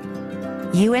by.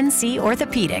 UNC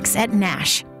Orthopedics at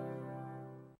Nash.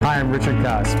 Hi, I'm Richard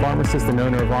Goss, pharmacist and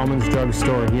owner of Almonds Drug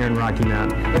Store here in Rocky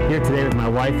Mount. Here today with my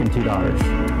wife and 2 daughters.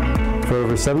 For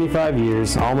over 75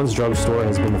 years, Almonds Drug Store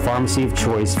has been the pharmacy of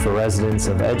choice for residents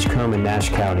of Edgecombe and Nash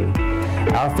County.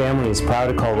 Our family is proud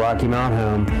to call Rocky Mount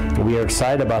home, and we are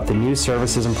excited about the new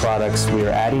services and products we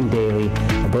are adding daily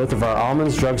at both of our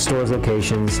Almonds Drug Store's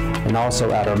locations and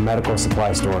also at our medical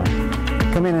supply store.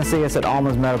 Come in and see us at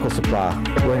Almonds Medical Supply.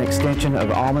 We're an extension of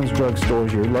Almonds Drug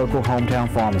Stores, your local hometown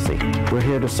pharmacy. We're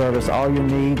here to service all your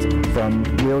needs, from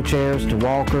wheelchairs to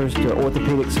walkers to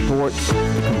orthopedic supports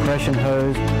to compression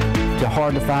hose to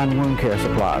hard-to-find wound care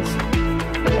supplies.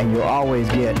 And you'll always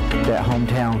get that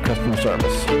hometown customer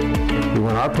service. We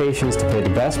want our patients to pay the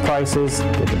best prices,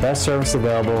 get the best service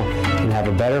available, and have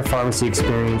a better pharmacy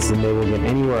experience than they will get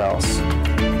anywhere else.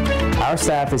 Our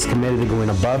staff is committed to going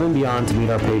above and beyond to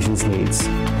meet our patients' needs.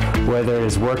 Whether it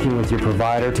is working with your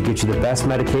provider to get you the best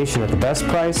medication at the best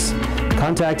price,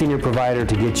 contacting your provider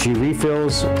to get you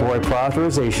refills or a prior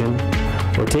authorization,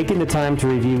 or taking the time to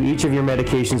review each of your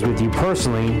medications with you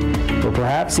personally, or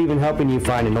perhaps even helping you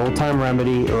find an old-time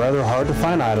remedy or other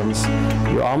hard-to-find items,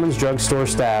 your Almonds Drug Store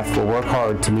staff will work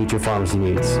hard to meet your pharmacy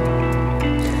needs.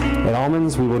 At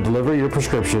Almonds, we will deliver your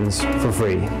prescriptions for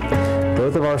free.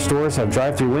 Both of our stores have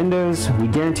drive-through windows, we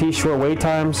guarantee short wait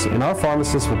times, and our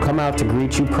pharmacists will come out to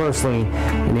greet you personally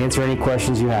and answer any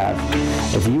questions you have.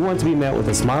 If you want to be met with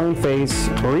a smiling face,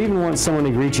 or even want someone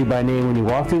to greet you by name when you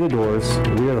walk through the doors,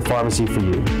 we are the pharmacy for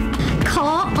you.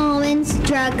 Call Almonds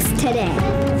Drugs today.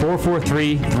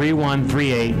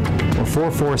 443-3138 or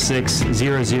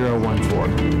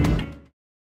 446-0014.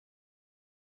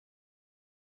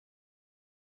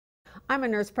 I'm a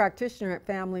nurse practitioner at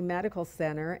Family Medical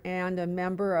Center and a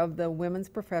member of the Women's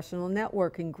Professional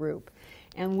Networking Group.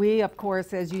 And we, of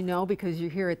course, as you know, because you're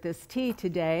here at this tea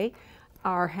today,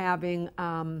 are having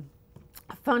a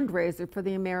fundraiser for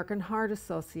the American Heart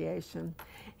Association.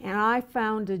 And I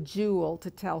found a jewel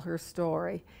to tell her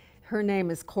story. Her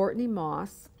name is Courtney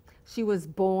Moss. She was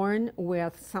born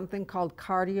with something called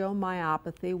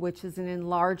cardiomyopathy, which is an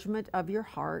enlargement of your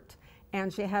heart,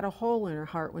 and she had a hole in her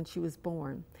heart when she was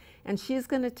born. And she's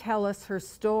going to tell us her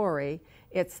story.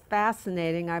 It's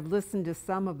fascinating. I've listened to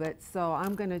some of it, so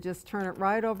I'm going to just turn it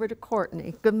right over to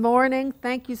Courtney. Good morning.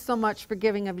 Thank you so much for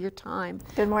giving of your time.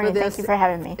 Good morning. Thank you for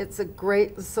having me. It's a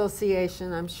great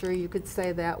association. I'm sure you could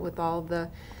say that with all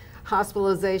the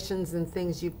hospitalizations and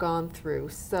things you've gone through.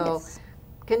 So yes.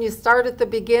 Can you start at the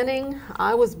beginning?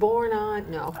 I was born on,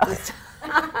 no.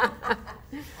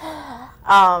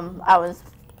 I was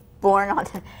born on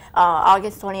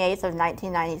August 28th of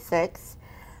 1996.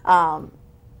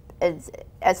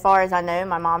 As far as I know,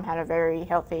 my mom had a very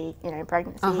healthy,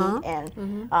 pregnancy,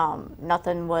 and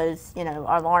nothing was,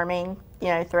 alarming,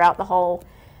 throughout the whole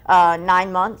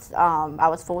 9 months. I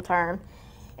was full term,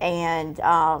 and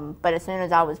but as soon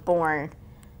as I was born,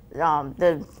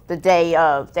 the day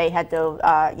of, they had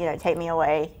to, take me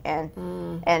away, and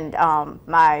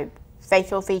my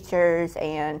facial features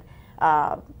and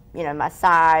my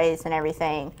size and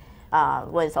everything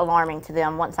was alarming to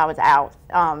them once I was out.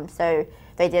 So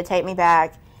they did take me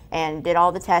back and did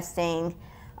all the testing,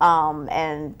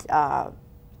 and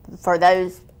for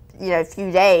those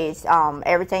few days,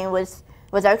 everything was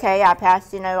okay. I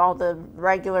passed all the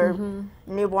regular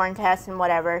newborn tests and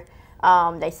whatever.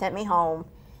 They sent me home,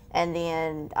 and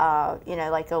then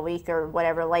like a week or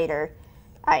whatever later,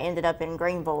 I ended up in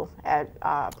Greenville at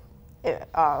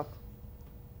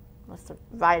what's the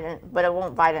Vidant, but it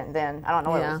won't Vidant then. I don't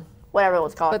know what it was, whatever it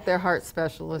was called. But their heart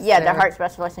specialist. Yeah, their heart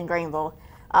specialist in Greenville.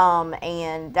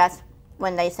 And that's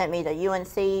when they sent me to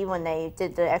UNC, when they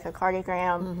did the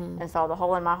echocardiogram and saw the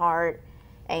hole in my heart,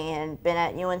 and been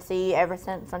at UNC ever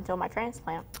since until my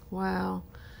transplant. Wow.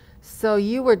 So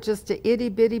you were just a itty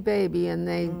bitty baby, and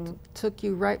they took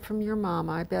you right from your mom.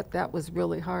 I bet that was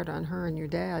really hard on her and your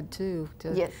dad too,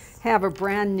 to have a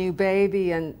brand new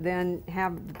baby and then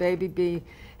have the baby be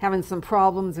having some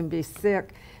problems and be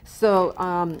sick.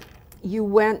 So you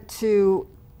went to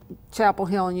Chapel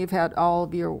Hill, and you've had all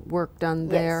of your work done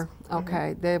there.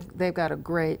 Okay, they've got a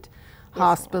great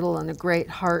hospital and a great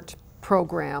heart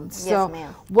program. So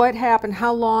what happened?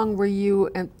 How long were you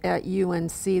at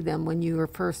UNC then when you were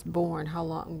first born? How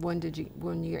long? When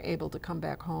you were able to come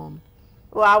back home?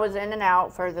 Well, I was in and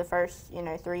out for the first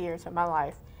 3 years of my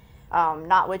life.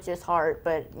 Not with just heart,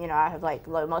 but I have like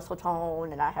low muscle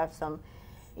tone, and I have some.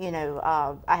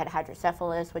 I had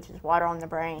hydrocephalus, which is water on the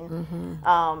brain.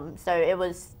 So it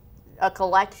was a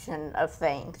collection of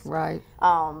things. Right.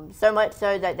 So much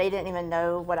so that they didn't even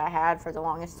know what I had for the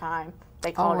longest time.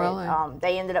 They called it.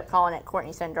 They ended up calling it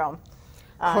Courtney syndrome.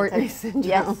 Courtney syndrome.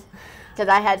 Yes, because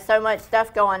I had so much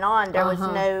stuff going on. There was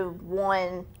no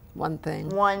one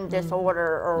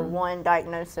disorder or one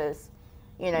diagnosis,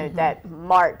 that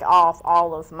marked off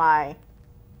all of my,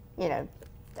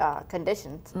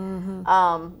 conditions.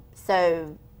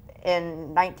 So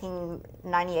in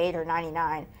 1998 or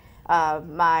 99,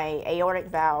 my aortic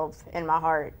valve in my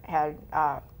heart had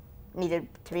needed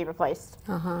to be replaced.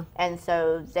 And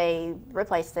so they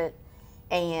replaced it,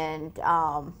 and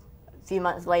a few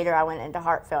months later I went into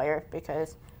heart failure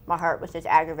because my heart was just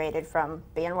aggravated from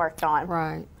being worked on.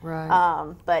 Right,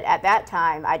 right. But at that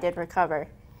time I did recover,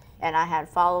 and I had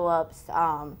follow-ups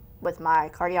with my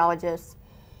cardiologist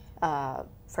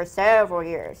for several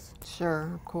years.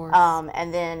 Sure, of course.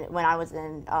 And then when I was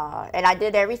in, and I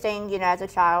did everything, as a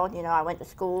child. I went to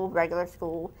school, regular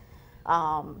school.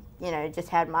 Just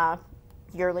had my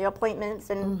yearly appointments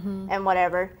and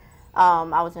whatever.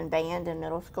 I was in band in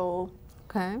middle school.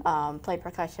 Okay. Played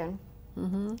percussion.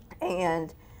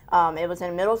 And it was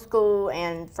in middle school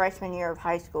and freshman year of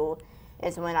high school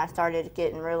is when I started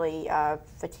getting really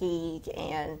fatigued,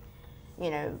 and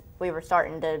we were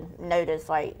starting to notice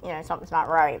like, something's not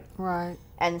right. Right.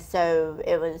 And so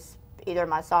it was either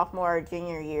my sophomore or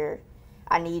junior year,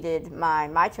 I needed my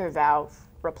mitral valve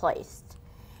replaced.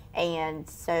 And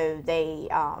so they,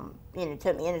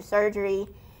 took me into surgery,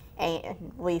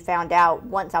 and we found out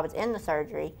once I was in the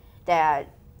surgery that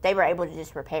they were able to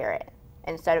just repair it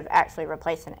instead of actually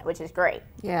replacing it, which is great.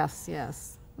 Yes,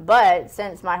 yes. But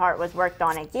since my heart was worked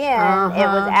on again, it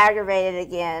was aggravated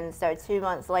again. So 2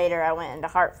 months later, I went into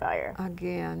heart failure.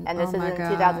 Again. And this is in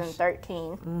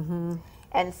 2013.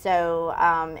 And so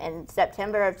in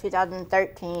September of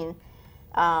 2013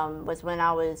 was when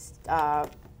I was at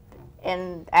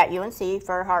UNC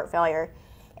for heart failure,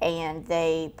 and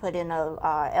they put in a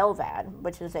LVAD,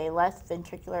 which is a left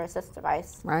ventricular assist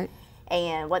device. Right.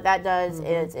 And what that does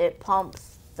is it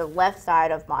pumps the left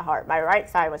side of my heart. My right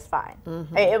side was fine.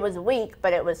 It was weak,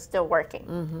 but it was still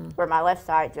working, where my left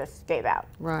side just gave out.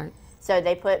 Right. So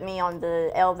they put me on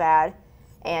the LVAD,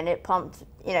 and it pumped,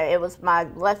 it was my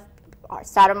left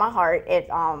side of my heart.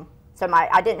 So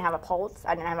I didn't have a pulse.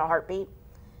 I didn't have a heartbeat.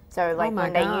 So like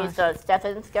when they used the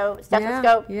stethoscope,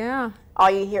 all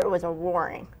you hear was a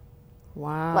roaring.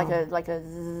 Wow. Like a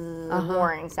zzz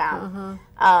roaring sound.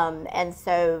 And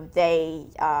so they,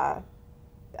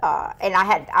 and I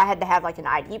had to have like an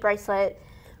ID bracelet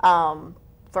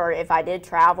for if I did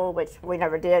travel, which we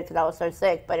never did because I was so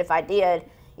sick. But if I did,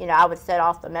 I would set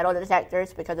off the metal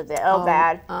detectors because of the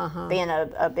LVAD being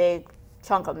a big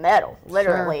chunk of metal,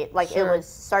 literally. It was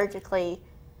surgically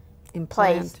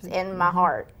placed in my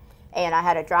heart. And I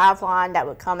had a drive line that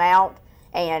would come out,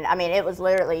 and I mean, it was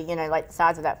literally, you know, like the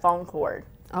size of that phone cord.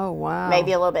 Oh, wow.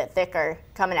 Maybe a little bit thicker,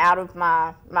 coming out of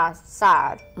my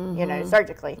side, you know,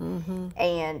 surgically,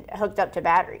 and hooked up to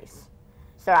batteries.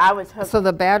 So I was hooked. So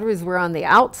the batteries were on the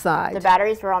outside? The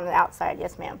batteries were on the outside,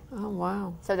 yes, ma'am. Oh,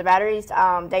 wow. So the batteries,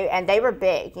 they were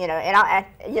big, you know, and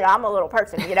I'm a little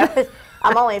person, you know,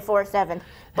 I'm only 4'7",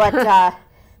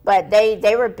 but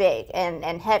they were big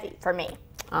and heavy for me.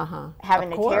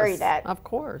 Having to carry that. Of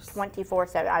course.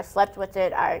 24/7. I slept with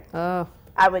it.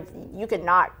 You could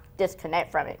not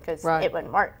disconnect from it because it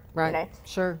wouldn't work. Right. You know?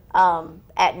 Sure.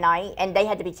 At night, and they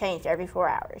had to be changed every 4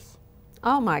 hours.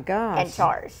 Oh my gosh. And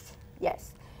charged.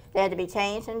 Yes. They had to be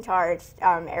changed and charged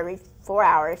every 4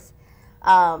 hours.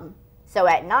 So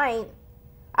at night,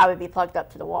 I would be plugged up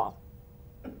to the wall.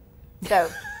 So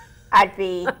I'd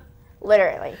be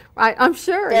literally. I'm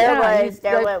sure. There yeah, was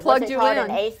what's it called, in.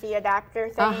 an AC adapter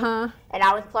thing, and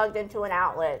I was plugged into an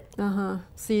outlet.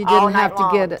 So you didn't have to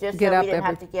long, get just get so up we didn't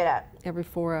have to get up every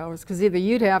 4 hours, because either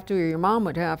you'd have to or your mom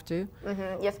would have to.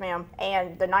 Yes, ma'am.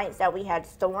 And the nights that we had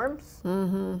storms,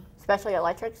 especially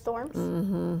electric storms,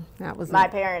 that was my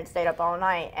parents stayed up all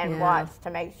night and watched to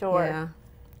make sure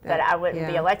that I wouldn't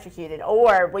be yeah. electrocuted,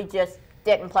 or we just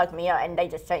didn't plug me up and they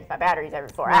just changed my batteries every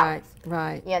 4 hours.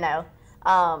 Right. You know.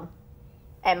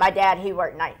 And my dad, he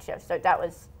worked night shifts, so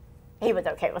he was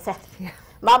okay with that. Yeah.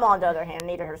 My mom, on the other hand,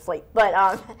 needed her sleep, but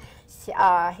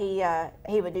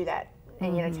he would do that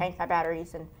and you know, change my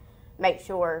batteries and make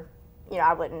sure, you know,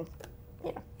 I wouldn't,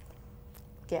 you know,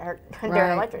 get hurt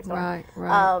during electric storm.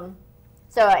 Right.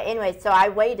 So anyway, so I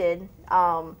waited.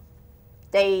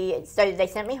 They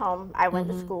sent me home. I went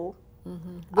to school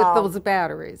with those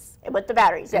batteries. With the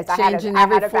batteries, yes. And changing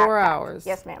every 4 hours.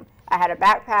 Yes, ma'am. I had a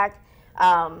backpack.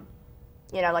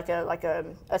 You know, like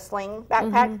a sling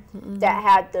backpack that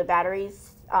had the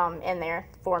batteries in there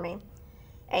for me.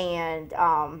 And,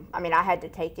 I mean, I had to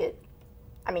take it.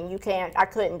 I mean, I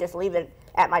couldn't just leave it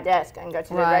at my desk and go to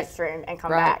the restroom and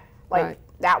come back. Like,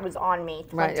 that was on me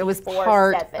 24/7. Right, it was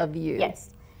part of you.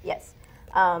 Yes, yes.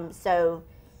 So,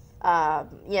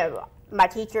 you know, my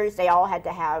teachers, they all had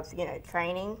to have, you know,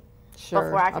 training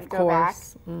before I could go back.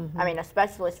 I mean, a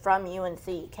specialist from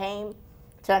UNC came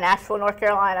to Nashville, North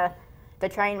Carolina, to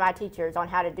train my teachers on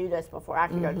how to do this before I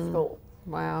could go to school.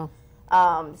 Wow.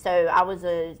 So I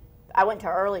went to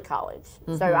early college.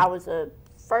 So I was a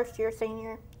first-year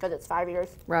senior, because it's 5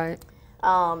 years. Right.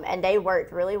 And they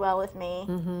worked really well with me,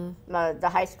 the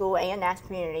high school and Nash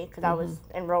Community, because I was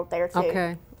enrolled there too.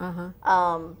 Okay.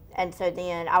 And so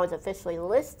then I was officially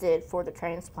listed for the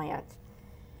transplant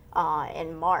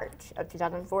in March of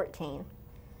 2014.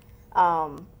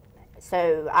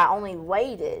 So I only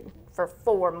waited for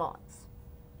 4 months.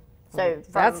 So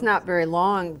that's not very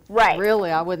long, right?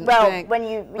 Really, I wouldn't think. When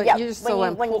you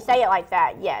when you say it like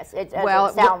that, yes, it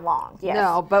doesn't sound long. Yes.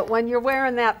 No, but when you're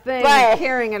wearing that thing and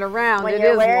carrying it around, when it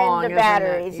you're is wearing long, the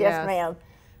batteries, isn't it? yes, ma'am.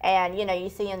 And you know, you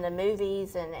see in the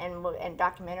movies and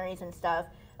documentaries and stuff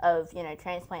of, you know,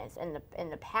 transplants in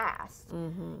the past.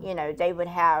 You know, they would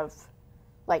have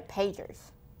like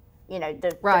pagers. You know,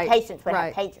 the patients would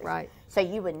have pagers. Right. So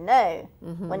you would know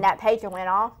when that pager went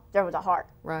off, there was a heart.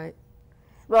 Right.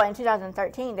 Well, in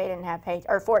 2013, they didn't have pagers,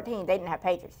 or 14, they didn't have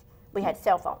pagers. We had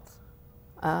cell phones.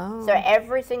 Oh. So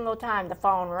every single time the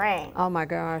phone rang, oh my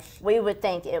gosh, we would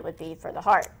think it would be for the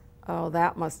heart. Oh,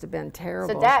 that must have been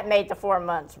terrible. So that made the 4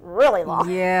 months really long.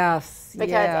 Yes.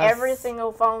 Because every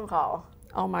single phone call.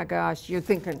 Oh my gosh, we're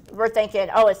thinking,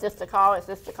 oh, is this the call? Is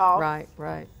this the call? Right,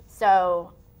 right.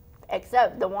 So,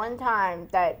 except the one time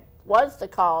that was the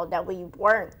call that we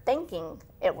weren't thinking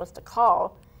it was the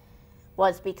call,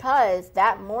 was because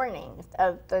that morning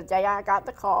of the day I got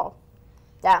the call,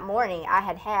 that morning I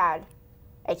had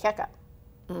a checkup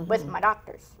with my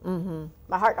doctors,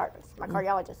 my heart doctors, my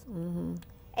cardiologists.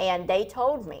 And they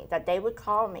told me that they would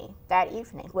call me that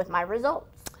evening with my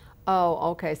results.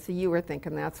 Oh, okay, so you were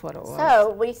thinking that's what it was.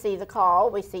 So we see the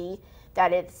call, we see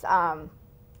that it's,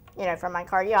 you know, from my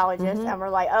cardiologist, and we're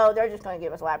like, oh, they're just going to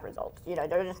give us lab results. You know,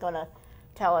 they're just going to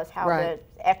tell us how the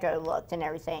echo looked and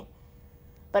everything.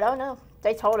 But oh no,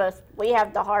 they told us, we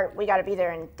have the heart, we got to be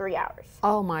there in 3 hours.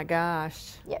 Oh my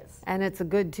gosh. Yes. And it's a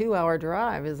good 2-hour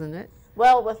drive, isn't it?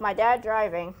 Well, with my dad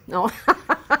driving, it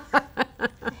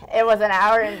was an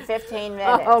hour and 15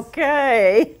 minutes.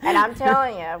 Okay. And I'm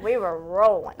telling you, we were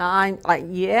rolling.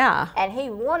 Yeah. And he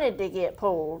wanted to get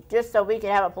pulled just so we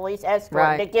could have a police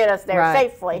escort to get us there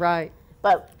safely. Right.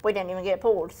 But we didn't even get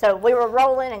pulled. So we were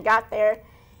rolling and got there,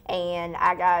 and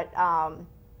I got,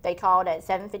 they called at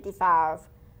 7:55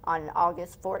 on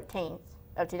August 14th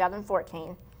of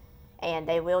 2014. and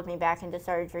they wheeled me back into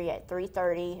surgery at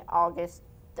 3:30 August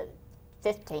the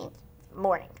 15th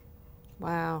morning.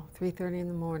 Wow, 3:30 in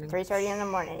the morning. 3:30 in the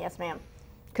morning, yes ma'am.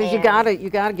 Because you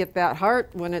gotta get that heart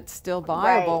when it's still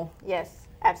viable. Right. Yes,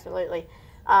 absolutely.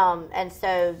 And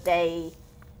so they,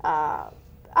 I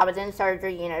was in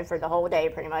surgery, you know, for the whole day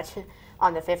pretty much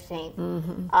on the 15th.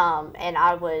 And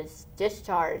I was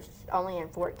discharged only in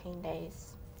 14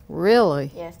 days.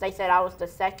 Really? Yes, they said I was the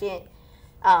second,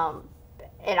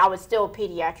 and I was still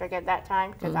pediatric at that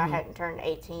time because I hadn't turned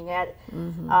 18 yet.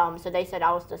 So they said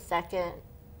I was the second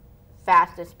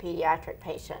fastest pediatric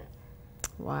patient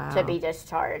to be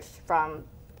discharged from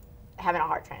having a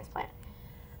heart transplant.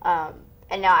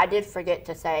 And now I did forget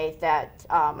to say that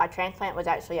my transplant was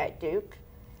actually at Duke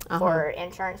for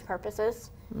insurance purposes.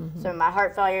 So my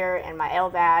heart failure and my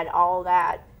LVAD, all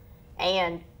that,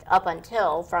 and up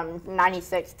until from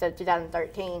 96 to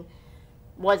 2013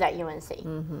 was at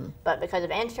UNC. But because of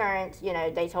insurance, you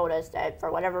know, they told us that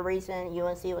for whatever reason,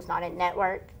 UNC was not in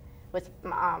network with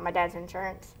my dad's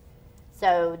insurance.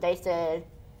 So they said,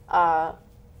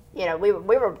 you know, we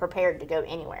were prepared to go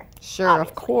anywhere. Sure,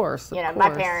 obviously. Of course. You know, my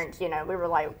parents, you know, we were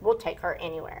like, we'll take her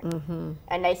anywhere.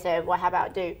 And they said, well, how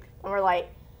about Duke? And we're like,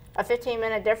 a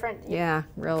 15-minute difference? Yeah,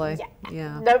 really.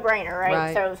 Yeah. No brainer,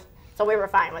 right? So we were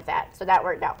fine with that. So that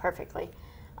worked out perfectly.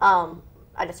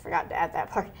 I just forgot to add that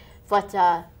part.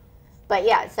 But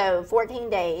yeah, so 14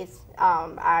 days,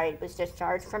 I was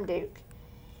discharged from Duke,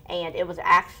 and it was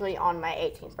actually on my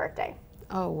 18th birthday.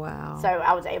 Oh, wow. So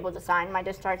I was able to sign my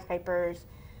discharge papers.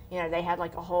 You know, they had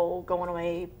like a whole going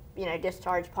away, you know,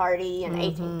 discharge party and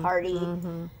 18th party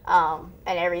and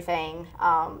everything.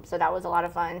 So that was a lot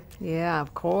of fun. Yeah,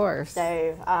 of course.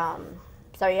 So,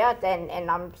 so yeah, and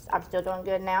I'm still doing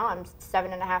good now. I'm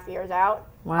 7.5 years out.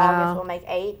 Wow. August will make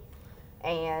 8.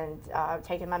 And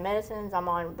taking my medicines. I'm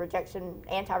on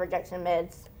anti-rejection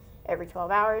meds every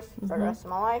 12 hours for the rest of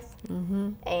my life.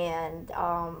 And,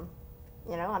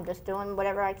 you know, I'm just doing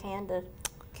whatever I can to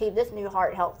keep this new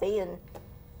heart healthy. And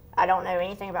I don't know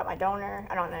anything about my donor.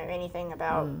 I don't know anything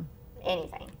about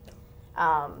anything.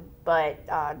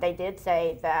 But they did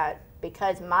say that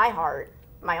because my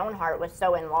own heart was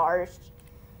so enlarged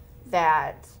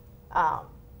that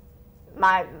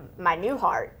my new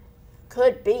heart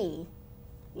could be,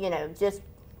 you know, just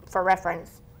for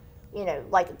reference, you know,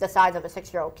 like the size of a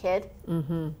 6-year-old kid,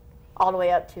 all the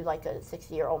way up to like a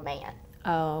 60-year-old man.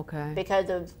 Oh, okay. Because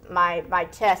of my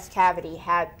chest cavity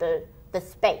had the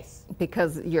space.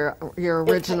 Because your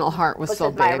original heart was so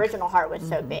big. Because my original heart was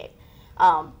so big.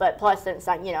 But plus, since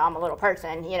you know, I'm a little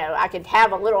person, you know, I could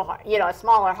have a little heart, you know, a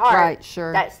smaller heart, right,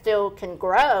 sure, that still can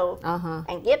grow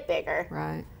and get bigger,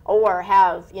 right, or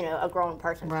have, you know, a grown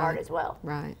person's heart as well,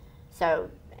 right.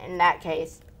 So in that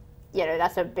case, you know,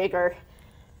 that's a bigger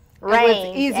range. It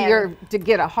was easier to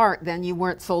get a heart then. You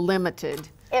weren't so limited.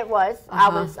 It was. I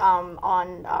was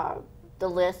on the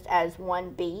list as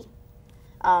 1B.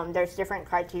 There's different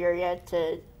criteria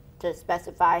to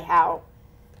specify how,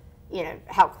 you know,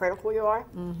 how critical you are.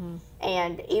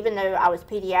 And even though I was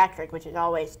pediatric, which is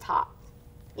always top,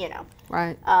 you know,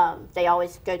 right. They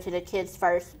always go to the kids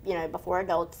first, you know, before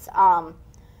adults.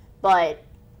 But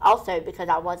also because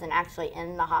I wasn't actually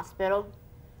in the hospital,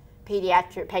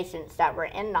 pediatric patients that were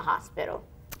in the hospital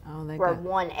were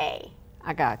 1A.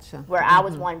 I gotcha. Where I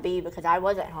was 1B because I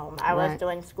was at home. I was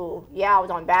doing school. Yeah, I was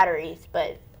on batteries,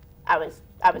 but I was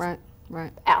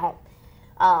right at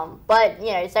home. But,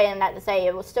 you know, saying that to say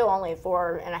it was still only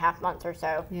 4.5 months or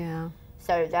so. Yeah.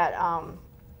 So that,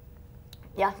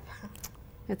 yeah.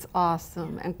 It's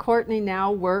awesome. And Courtney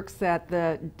now works at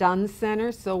the Dunn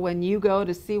Center, so when you go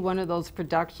to see one of those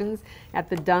productions at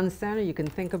the Dunn Center, you can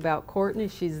think about Courtney.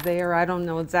 She's there. I don't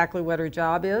know exactly what her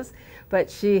job is, but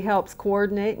she helps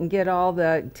coordinate and get all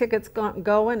the tickets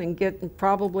going, and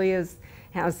probably has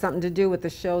something to do with the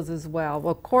shows as well.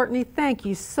 Well, Courtney, thank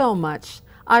you so much.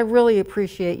 I really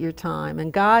appreciate your time,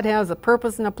 and God has a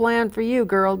purpose and a plan for you,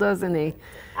 girl, doesn't he?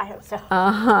 I hope so.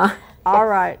 All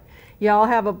right. Y'all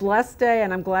have a blessed day,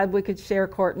 and I'm glad we could share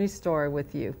Courtney's story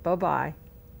with you. Bye-bye.